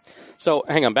 Okay. So,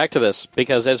 hang on, back to this,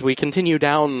 because as we continue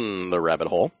down the rabbit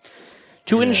hole,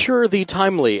 to ensure the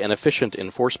timely and efficient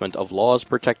enforcement of laws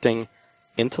protecting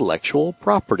intellectual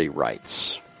property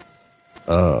rights.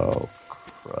 Oh,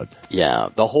 crud. Yeah,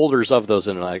 the holders of those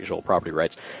intellectual property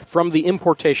rights from the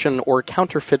importation or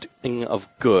counterfeiting of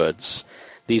goods,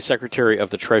 the Secretary of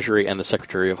the Treasury and the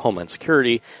Secretary of Homeland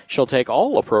Security shall take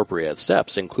all appropriate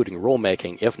steps, including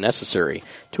rulemaking if necessary,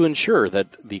 to ensure that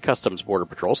the Customs Border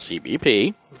Patrol,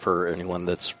 CBP, for anyone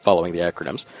that's following the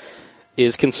acronyms,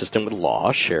 is consistent with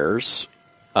law,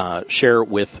 share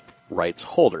with rights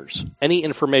holders. Any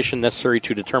information necessary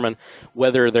to determine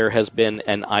whether there has been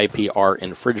an IPR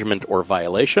infringement or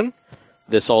violation.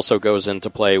 This also goes into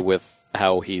play with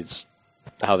how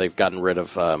they've gotten rid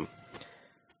of a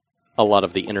lot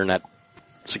of the internet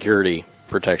security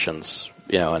protections,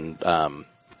 and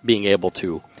being able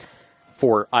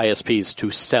for ISPs to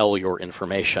sell your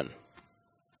information.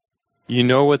 You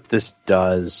know what this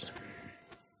does?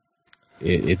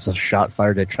 It's a shot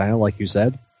fired at China, like you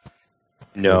said.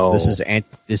 No. This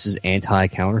is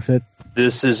anti-counterfeit.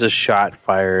 This is a shot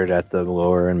fired at the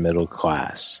lower and middle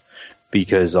class,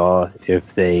 because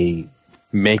if they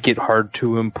make it hard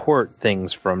to import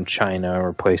things from China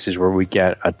or places where we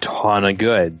get a ton of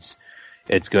goods,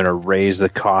 it's going to raise the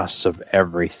costs of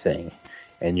everything,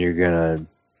 and you're going to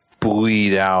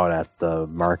bleed out at the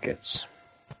markets.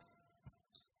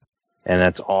 And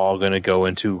that's all going to go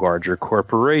into larger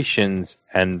corporations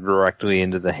and directly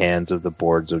into the hands of the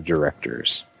boards of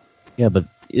directors. Yeah, but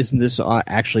isn't this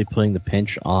actually putting the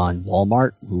pinch on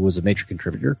Walmart, who was a major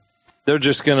contributor? They're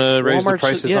just going to raise the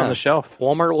prices on the shelf.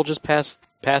 Walmart will just pass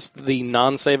the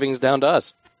non-savings down to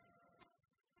us,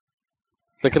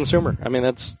 the consumer. I mean,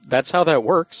 that's how that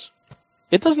works.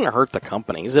 It doesn't hurt the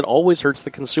companies. It always hurts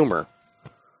the consumer.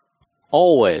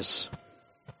 Always.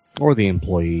 Or the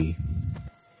employee.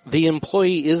 The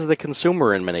employee is the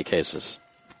consumer in many cases.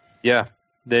 Yeah,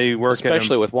 they work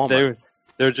especially with Walmart.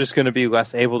 They're just going to be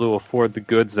less able to afford the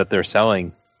goods that they're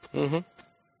selling. Mm-hmm.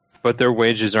 But their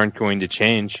wages aren't going to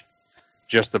change.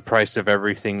 Just the price of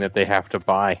everything that they have to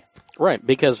buy. Right,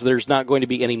 because there's not going to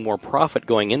be any more profit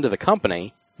going into the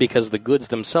company because the goods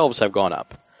themselves have gone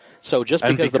up. So just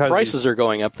because the prices are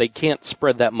going up, they can't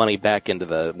spread that money back into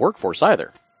the workforce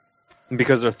either.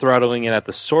 Because they're throttling it at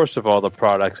the source of all the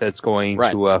products, it's going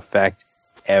to affect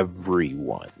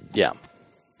everyone. Yeah.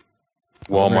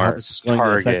 Walmart,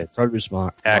 Target,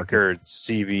 Eckerd,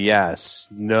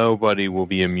 CVS, nobody will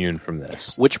be immune from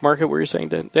this. Which market were you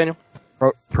saying, Daniel?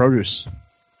 Produce.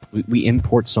 We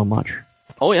import so much.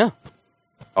 Oh, yeah.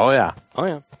 Oh, yeah. Oh,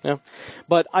 yeah. Yeah.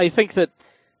 But I think that,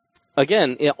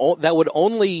 again, that would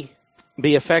only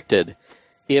be affected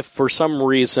if for some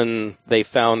reason they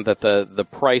found that the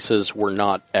prices were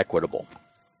not equitable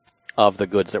of the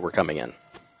goods that were coming in.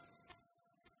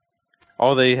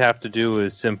 All they have to do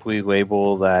is simply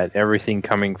label that everything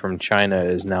coming from China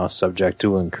is now subject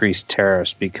to increased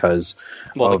tariffs because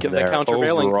of their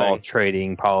countervailing overall thing.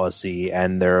 Trading policy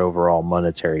and their overall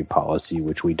monetary policy,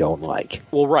 which we don't like.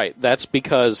 Well, right. That's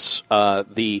because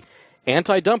the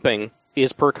anti-dumping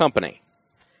is per company.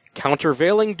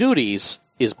 Countervailing duties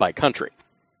is by country.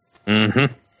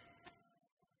 Mm-hmm.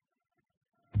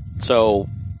 So,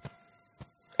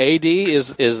 AD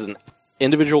is an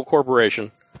individual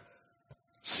corporation.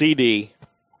 CD,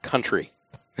 country.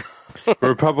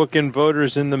 Republican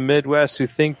voters in the Midwest who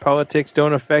think politics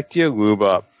don't affect you, lube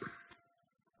up.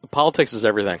 Politics is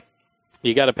everything.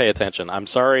 You got to pay attention. I'm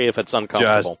sorry if it's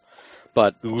uncomfortable,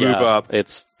 but lube up.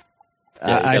 It's.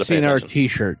 I've seen our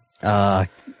T-shirt.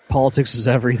 Politics is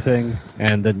everything,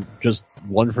 and then just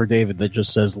one for David that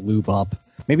just says lube up.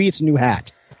 Maybe it's a new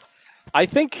hat. I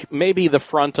think maybe the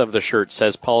front of the shirt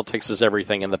says politics is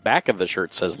everything, and the back of the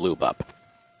shirt says lube up.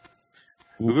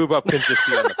 Lube up can just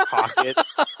be on the pocket.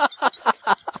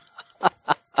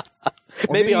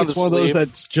 Maybe on the sleeve. One of those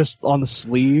that's just on the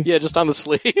sleeve. Yeah, just on the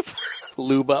sleeve.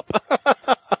 Lube up.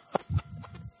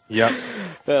 Yep.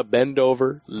 Bend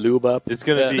over, lube up. It's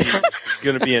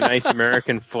gonna be a nice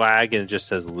American flag, and it just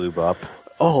says lube up.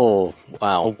 Oh,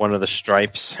 wow! Or one of the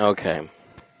stripes. Okay.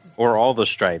 Or all the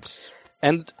stripes.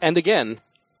 And again,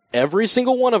 every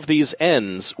single one of these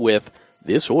ends with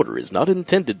 "This order is not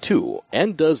intended to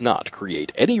and does not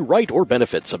create any right or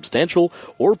benefit substantial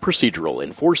or procedural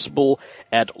enforceable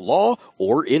at law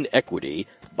or in equity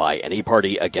by any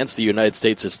party against the United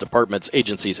States, its departments,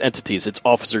 agencies, entities, its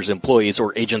officers, employees,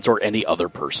 or agents, or any other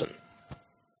person."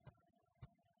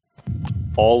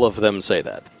 All of them say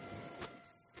that.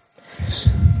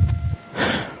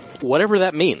 Whatever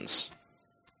that means.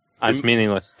 It's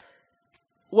meaningless.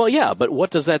 Well, yeah, but what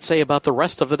does that say about the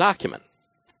rest of the document?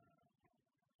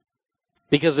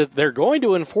 Because they're going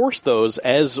to enforce those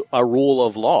as a rule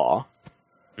of law,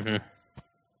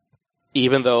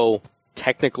 even though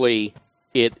technically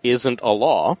it isn't a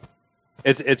law.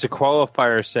 It's a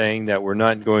qualifier saying that we're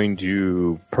not going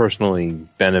to personally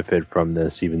benefit from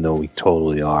this, even though we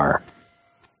totally are.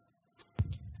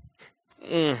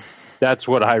 That's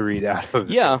what I read out of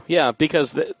it. Yeah,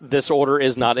 because this order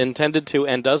is not intended to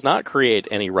and does not create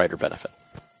any right or benefit.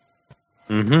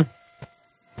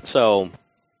 So,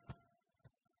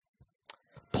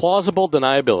 plausible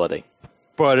deniability.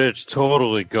 But it's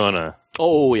totally gonna.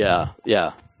 Oh, yeah.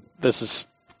 This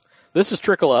is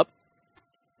trickle up.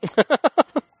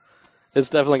 It's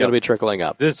definitely going to be trickling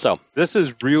up. This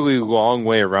is really long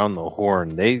way around the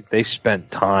horn. They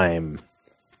spent time.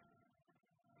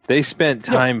 They spent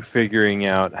time figuring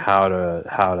out how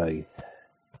to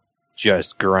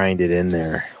just grind it in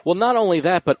there. Well, not only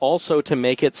that, but also to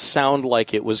make it sound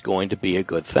like it was going to be a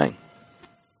good thing.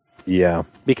 Yeah.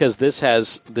 Because this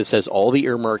has all the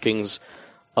earmarkings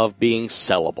of being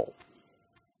sellable.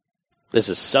 This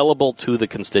is sellable to the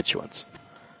constituents.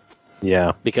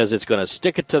 Yeah. Because it's going to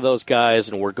stick it to those guys,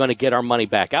 and we're going to get our money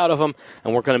back out of them,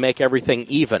 and we're going to make everything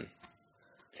even.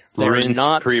 They're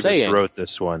not saying... wrote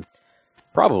this one.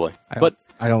 Probably.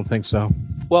 I don't think so.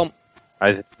 Well...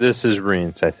 this is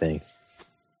Reince, I think.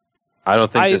 I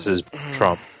don't think this is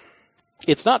Trump.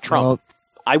 It's not Trump.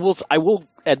 Well, I will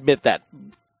admit that.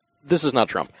 This is not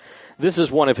Trump. This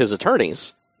is one of his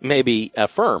attorneys, maybe a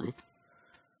firm,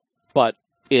 but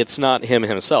it's not him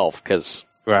himself, because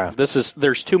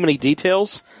there's too many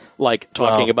details, like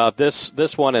talking about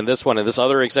this one and this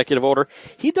other executive order.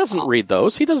 He doesn't read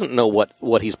those. He doesn't know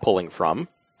what he's pulling from.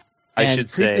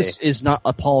 This is not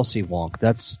a policy wonk.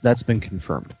 That's been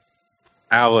confirmed.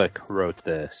 Alec wrote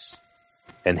this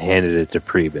and handed it to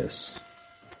Priebus.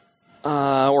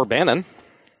 Or Bannon.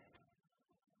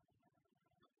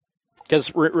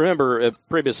 Because remember,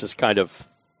 Priebus is kind of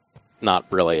not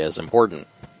really as important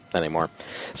anymore.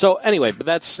 So anyway, but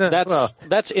that's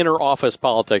inner office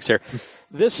politics here.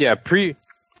 Regardless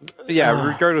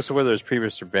of whether it's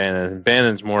Priebus or Bannon,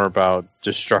 Bannon's more about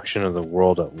destruction of the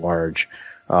world at large.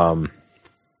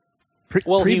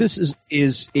 Priebus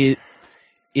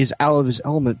is out of his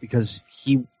element because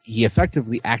he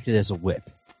effectively acted as a whip.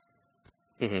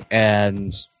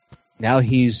 And now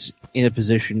he's in a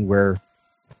position where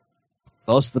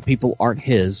most of the people aren't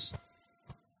his,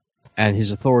 and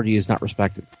his authority is not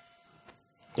respected.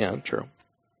 Yeah, true.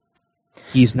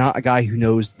 He's not a guy who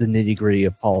knows the nitty-gritty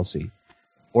of policy,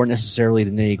 or necessarily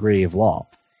the nitty-gritty of law.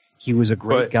 He was a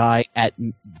great guy at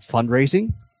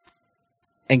fundraising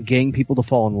and getting people to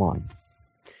fall in line.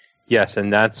 Yes,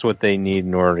 and that's what they need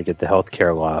in order to get the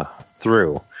healthcare law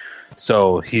through.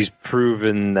 So he's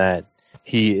proven that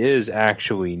he is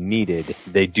actually needed.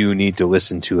 They do need to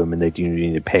listen to him, and they do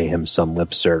need to pay him some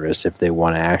lip service if they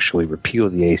want to actually repeal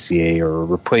the ACA or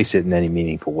replace it in any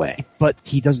meaningful way. But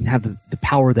he doesn't have the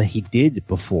power that he did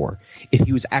before. If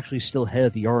he was actually still head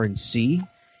of the RNC,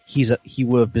 he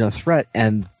would have been a threat,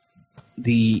 and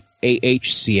the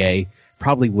AHCA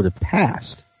probably would have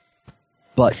passed.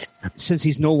 But since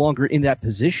he's no longer in that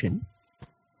position...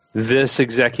 This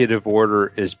executive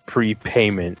order is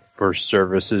prepayment for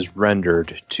services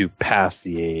rendered to pass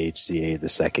the AHCA the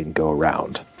second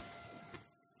go-round.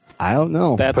 I don't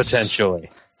know. Potentially.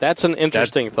 That's an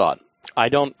interesting thought. I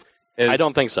don't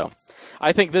think so.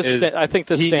 I think this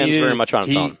stands very much on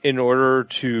its own. In order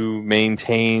to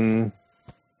maintain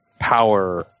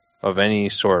power of any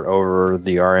sort over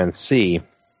the RNC,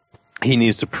 he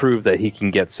needs to prove that he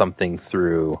can get something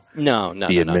through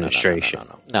the administration.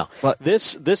 No. But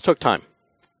this took time.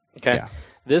 Okay, Yeah.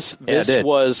 this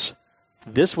was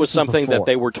something that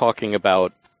they were talking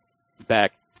about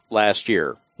back last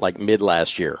year, like mid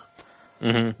last year.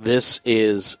 Mm-hmm. This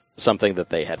is something that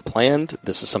they had planned.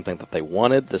 This is something that they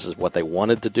wanted. This is what they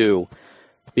wanted to do,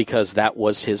 because that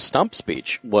was his stump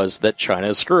speech, was that China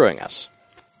is screwing us.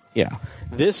 Yeah.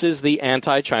 This is the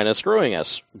anti-China screwing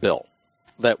us bill.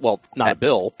 Not a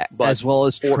bill, but as well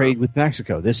as order. trade with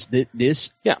Mexico. This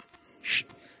is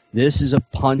a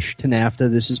punch to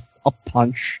NAFTA. This is a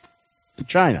punch to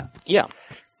China. Yeah.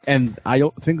 And I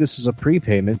don't think this is a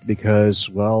prepayment because,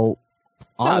 well,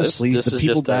 honestly, this the is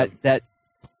people just that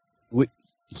what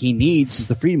he needs is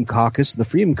the Freedom Caucus. The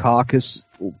Freedom Caucus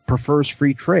prefers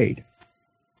free trade.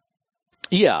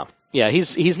 Yeah.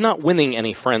 He's not winning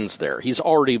any friends there. He's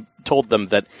already told them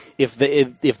that if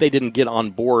they didn't get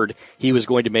on board, he was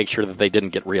going to make sure that they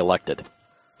didn't get reelected,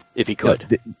 if he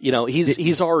could. He's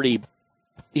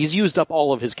used up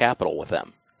all of his capital with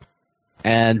them.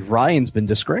 And Ryan's been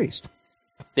disgraced.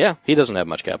 Yeah, he doesn't have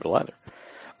much capital either.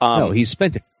 No, he's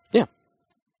spent it. Yeah,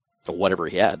 whatever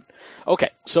he had. Okay,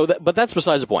 but that's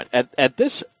besides the point. At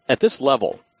this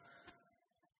level,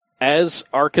 as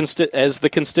the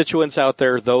constituents out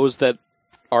there, those that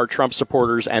are Trump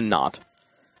supporters and not,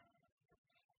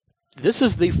 this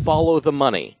is the follow the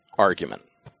money argument.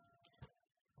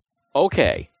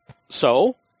 Okay,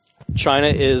 so China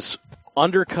is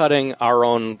undercutting our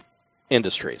own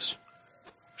industries.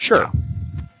 Sure. Yeah.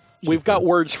 We've got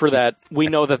words for that. We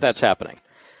know that that's happening.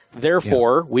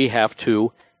 Therefore, we have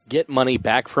to get money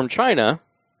back from China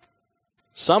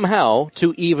somehow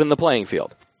to even the playing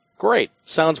field. Great.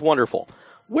 Sounds wonderful.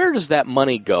 Where does that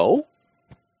money go?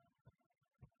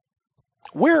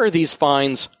 Where are these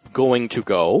fines going to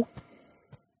go?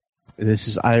 This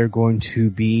is either going to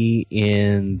be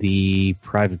in the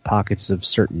private pockets of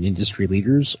certain industry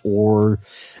leaders, or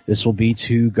this will be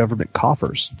to government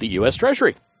coffers. The U.S.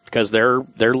 Treasury, because they're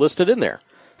listed in there.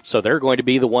 So they're going to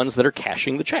be the ones that are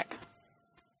cashing the check.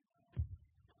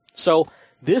 So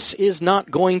this is not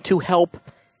going to help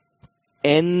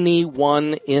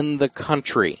anyone in the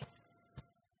country.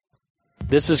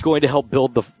 This is going to help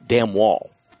build the damn wall.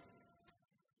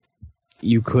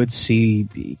 You could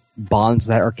see bonds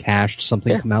that are cashed,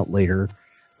 something come out later,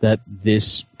 that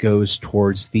this goes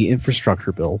towards the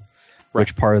infrastructure bill,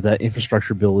 which part of that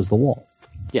infrastructure bill is the wall.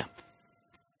 Yeah.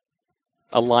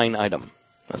 A line item,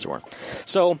 as it were.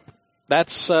 So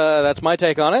that's my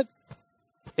take on it.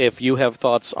 If you have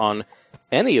thoughts on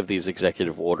any of these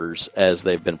executive orders as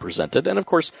they've been presented, and of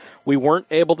course we weren't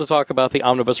able to talk about the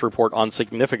omnibus report on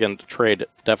significant trade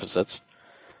deficits.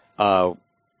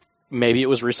 Maybe it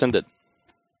was rescinded.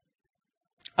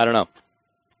 I don't know.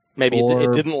 Maybe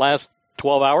it didn't last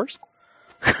 12 hours.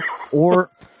 or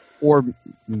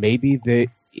maybe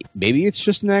it's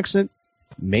just an accident.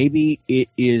 Maybe it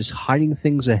is hiding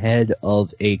things ahead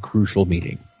of a crucial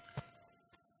meeting.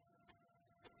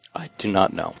 I do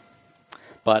not know.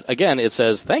 But again, it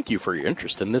says, thank you for your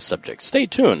interest in this subject. Stay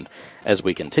tuned as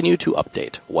we continue to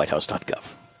update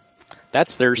whitehouse.gov.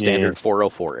 That's their standard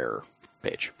 404 error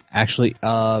page. Actually,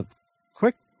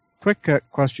 quick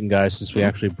question, guys, since we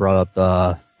actually brought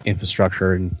up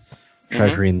infrastructure and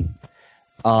treasury. And,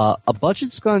 a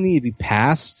budget's going to need to be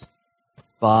passed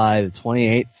by the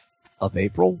 28th of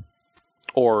April.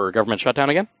 Or government shutdown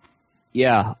again?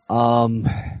 Yeah.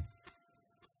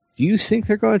 Do you think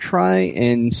they're going to try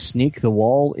and sneak the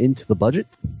wall into the budget?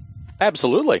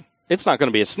 Absolutely. It's not going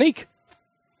to be a sneak.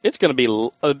 It's going to be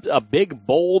a big,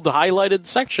 bold, highlighted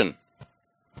section.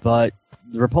 But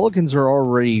the Republicans are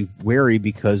already wary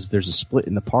because there's a split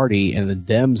in the party, and the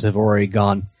Dems have already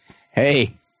gone,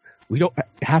 hey, we don't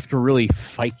have to really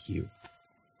fight you.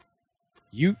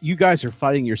 You guys are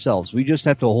fighting yourselves. We just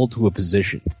have to hold to a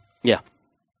position. Yeah.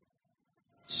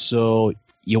 So,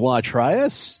 you want to try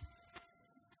us?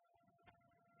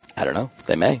 I don't know.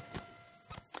 They may.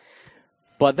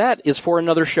 But that is for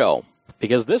another show,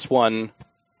 because this one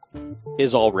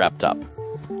is all wrapped up.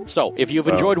 So, if you've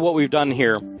enjoyed what we've done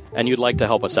here, and you'd like to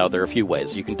help us out, there are a few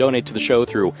ways. You can donate to the show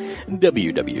through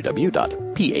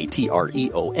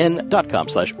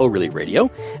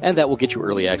www.patreon.com/OReallyRadio, and that will get you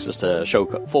early access to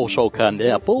full show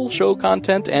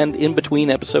content and in-between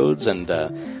episodes and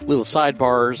little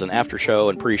sidebars and after show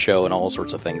and pre-show and all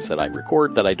sorts of things that I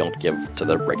record that I don't give to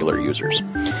the regular users.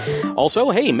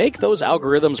 Also, hey, make those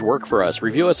algorithms work for us.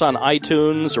 Review us on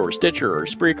iTunes or Stitcher or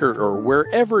Spreaker or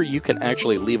wherever you can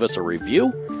actually leave us a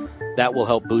review. That will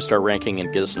help boost our ranking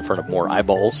and get us in front of more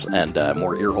eyeballs and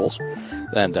more ear holes.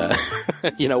 And,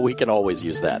 we can always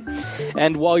use that.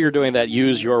 And while you're doing that,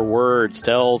 use your words.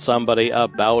 Tell somebody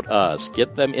about us.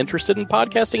 Get them interested in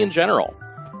podcasting in general.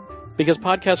 Because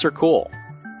podcasts are cool.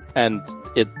 And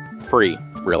it's free,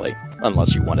 really.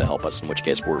 Unless you want to help us, in which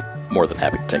case we're more than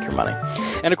happy to take your money.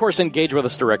 And, of course, engage with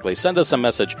us directly. Send us a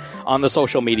message on the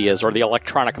social medias or the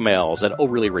electronic mails at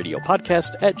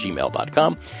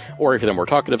OReallyRadioPodcast@gmail.com. Or if you're the more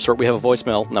talkative sort, we have a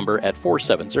voicemail number at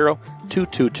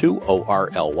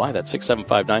 470-222-ORLY. That's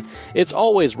 6759. It's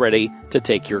always ready to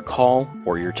take your call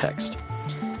or your text.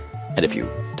 And if you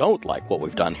don't like what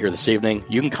we've done here this evening,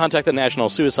 you can contact the National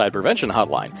Suicide Prevention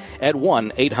Hotline at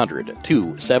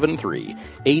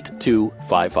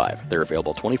 1-800-273-8255. They're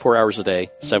available 24 hours a day,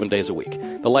 7 days a week.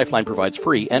 The Lifeline provides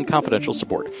free and confidential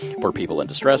support for people in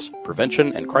distress,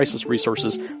 prevention, and crisis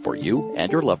resources for you and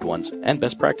your loved ones, and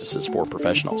best practices for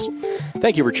professionals.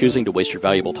 Thank you for choosing to waste your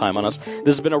valuable time on us.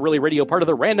 This has been O'Reilly Radio, part of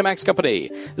the Random Acts Company.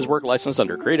 This work licensed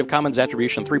under Creative Commons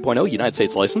Attribution 3.0 United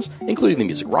States license, including the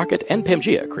music Rocket and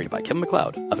Pangea, created by Kevin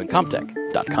MacLeod of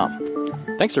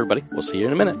Incompetech.com. Thanks, everybody. We'll see you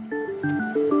in a minute.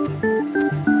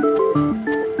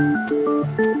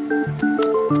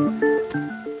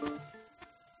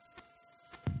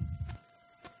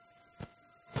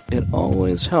 It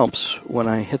always helps when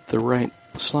I hit the right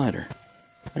slider.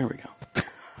 There we go.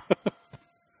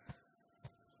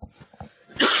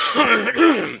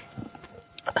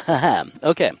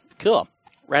 Okay, cool.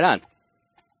 Right on.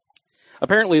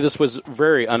 Apparently this was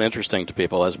very uninteresting to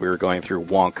people as we were going through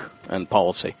wonk and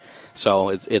policy. So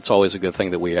it's always a good thing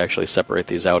that we actually separate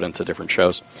these out into different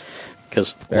shows.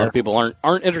 Because a lot of people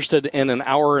aren't interested in an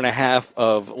hour and a half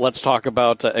of let's talk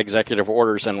about executive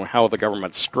orders and how the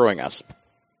government's screwing us.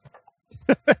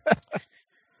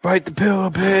 Bite the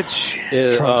pill, bitch.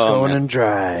 Trump's going in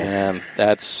dry. And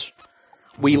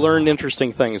we learned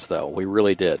interesting things, though. We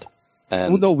really did.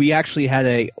 And, well, no, we actually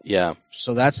had yeah.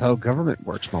 So that's how government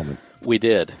works moment. We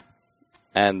did.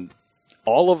 And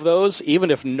all of those, even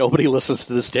if nobody listens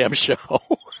to this damn show,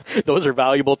 those are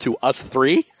valuable to us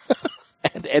three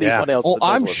and anyone else. Oh,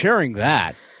 I'm sharing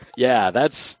that. Yeah,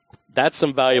 that's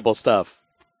some valuable stuff.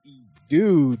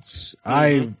 Dudes,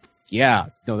 that's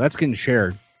getting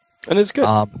shared. And it's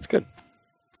good. It's good.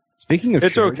 Speaking of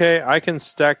it's shared, okay. I can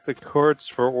stack the courts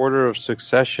for order of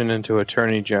succession into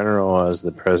Attorney General as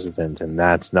the president, and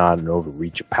that's not an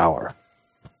overreach of power.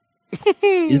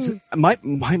 Is my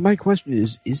question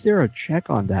is there a check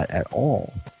on that at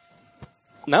all?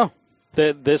 No.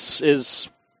 This is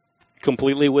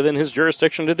completely within his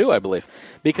jurisdiction to do, I believe,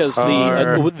 because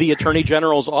the Attorney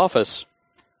General's office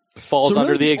falls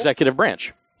under the executive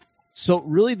branch. So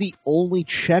really the only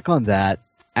check on that,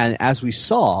 and as we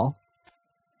saw,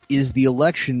 is the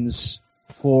elections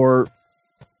for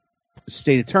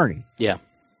state attorney. Yeah.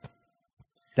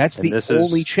 That's the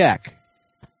only check.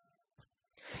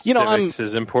 You know, Civics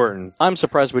is important. I'm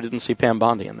surprised we didn't see Pam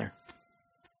Bondi in there.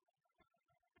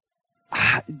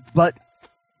 But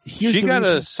here's she the got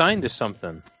reason. assigned to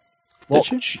something. Well,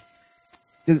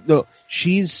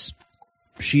 she's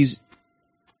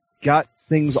got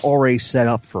things already set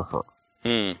up for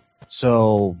her.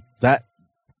 So that,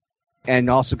 and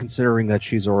also considering that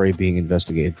she's already being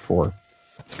investigated for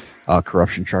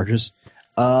corruption charges.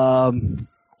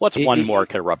 What's one more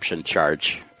corruption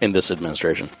charge in this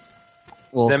administration?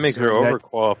 Well, that makes her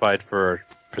overqualified for a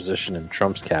position in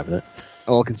Trump's cabinet.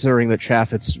 Well, considering that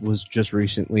Chaffetz was just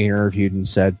recently interviewed and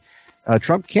said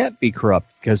Trump can't be corrupt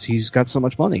because he's got so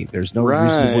much money. There's no reason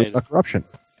to worry about corruption.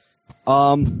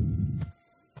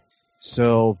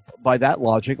 So by that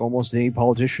logic, almost any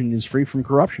politician is free from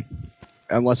corruption,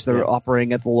 unless they're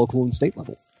operating at the local and state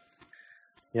level.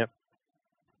 Yep.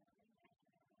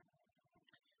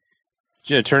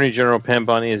 Attorney General Pam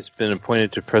Bondi has been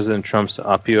appointed to President Trump's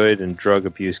Opioid and Drug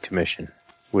Abuse Commission,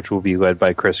 which will be led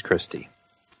by Chris Christie.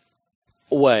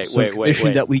 Wait.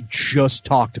 That we just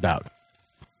talked about.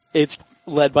 It's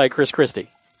led by Chris Christie.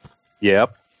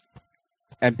 Yep.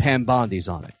 And Pam Bondi's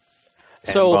on it.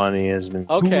 Pam Bondi has been...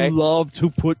 Okay. Who love to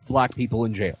put black people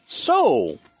in jail.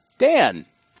 So, Dan.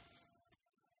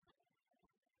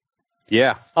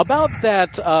 Yeah. About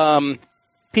that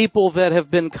people that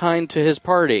have been kind to his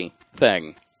party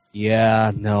thing.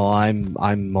 Yeah, no,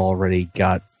 I'm already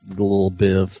got a little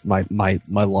bit of my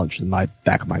lunch in my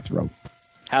back of my throat.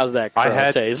 How's that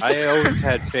crow taste? I always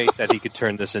had faith that he could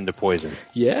turn this into poison.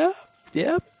 Yeah.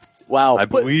 Wow. I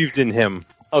believed in him.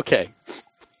 Okay.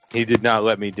 He did not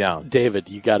let me down. David,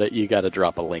 you gotta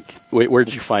drop a link. Where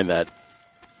did you find that?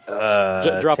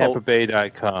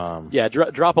 TampaBay.com. Yeah,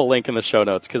 drop a link in the show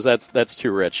notes because that's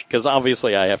too rich. Because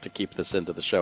obviously I have to keep this into the show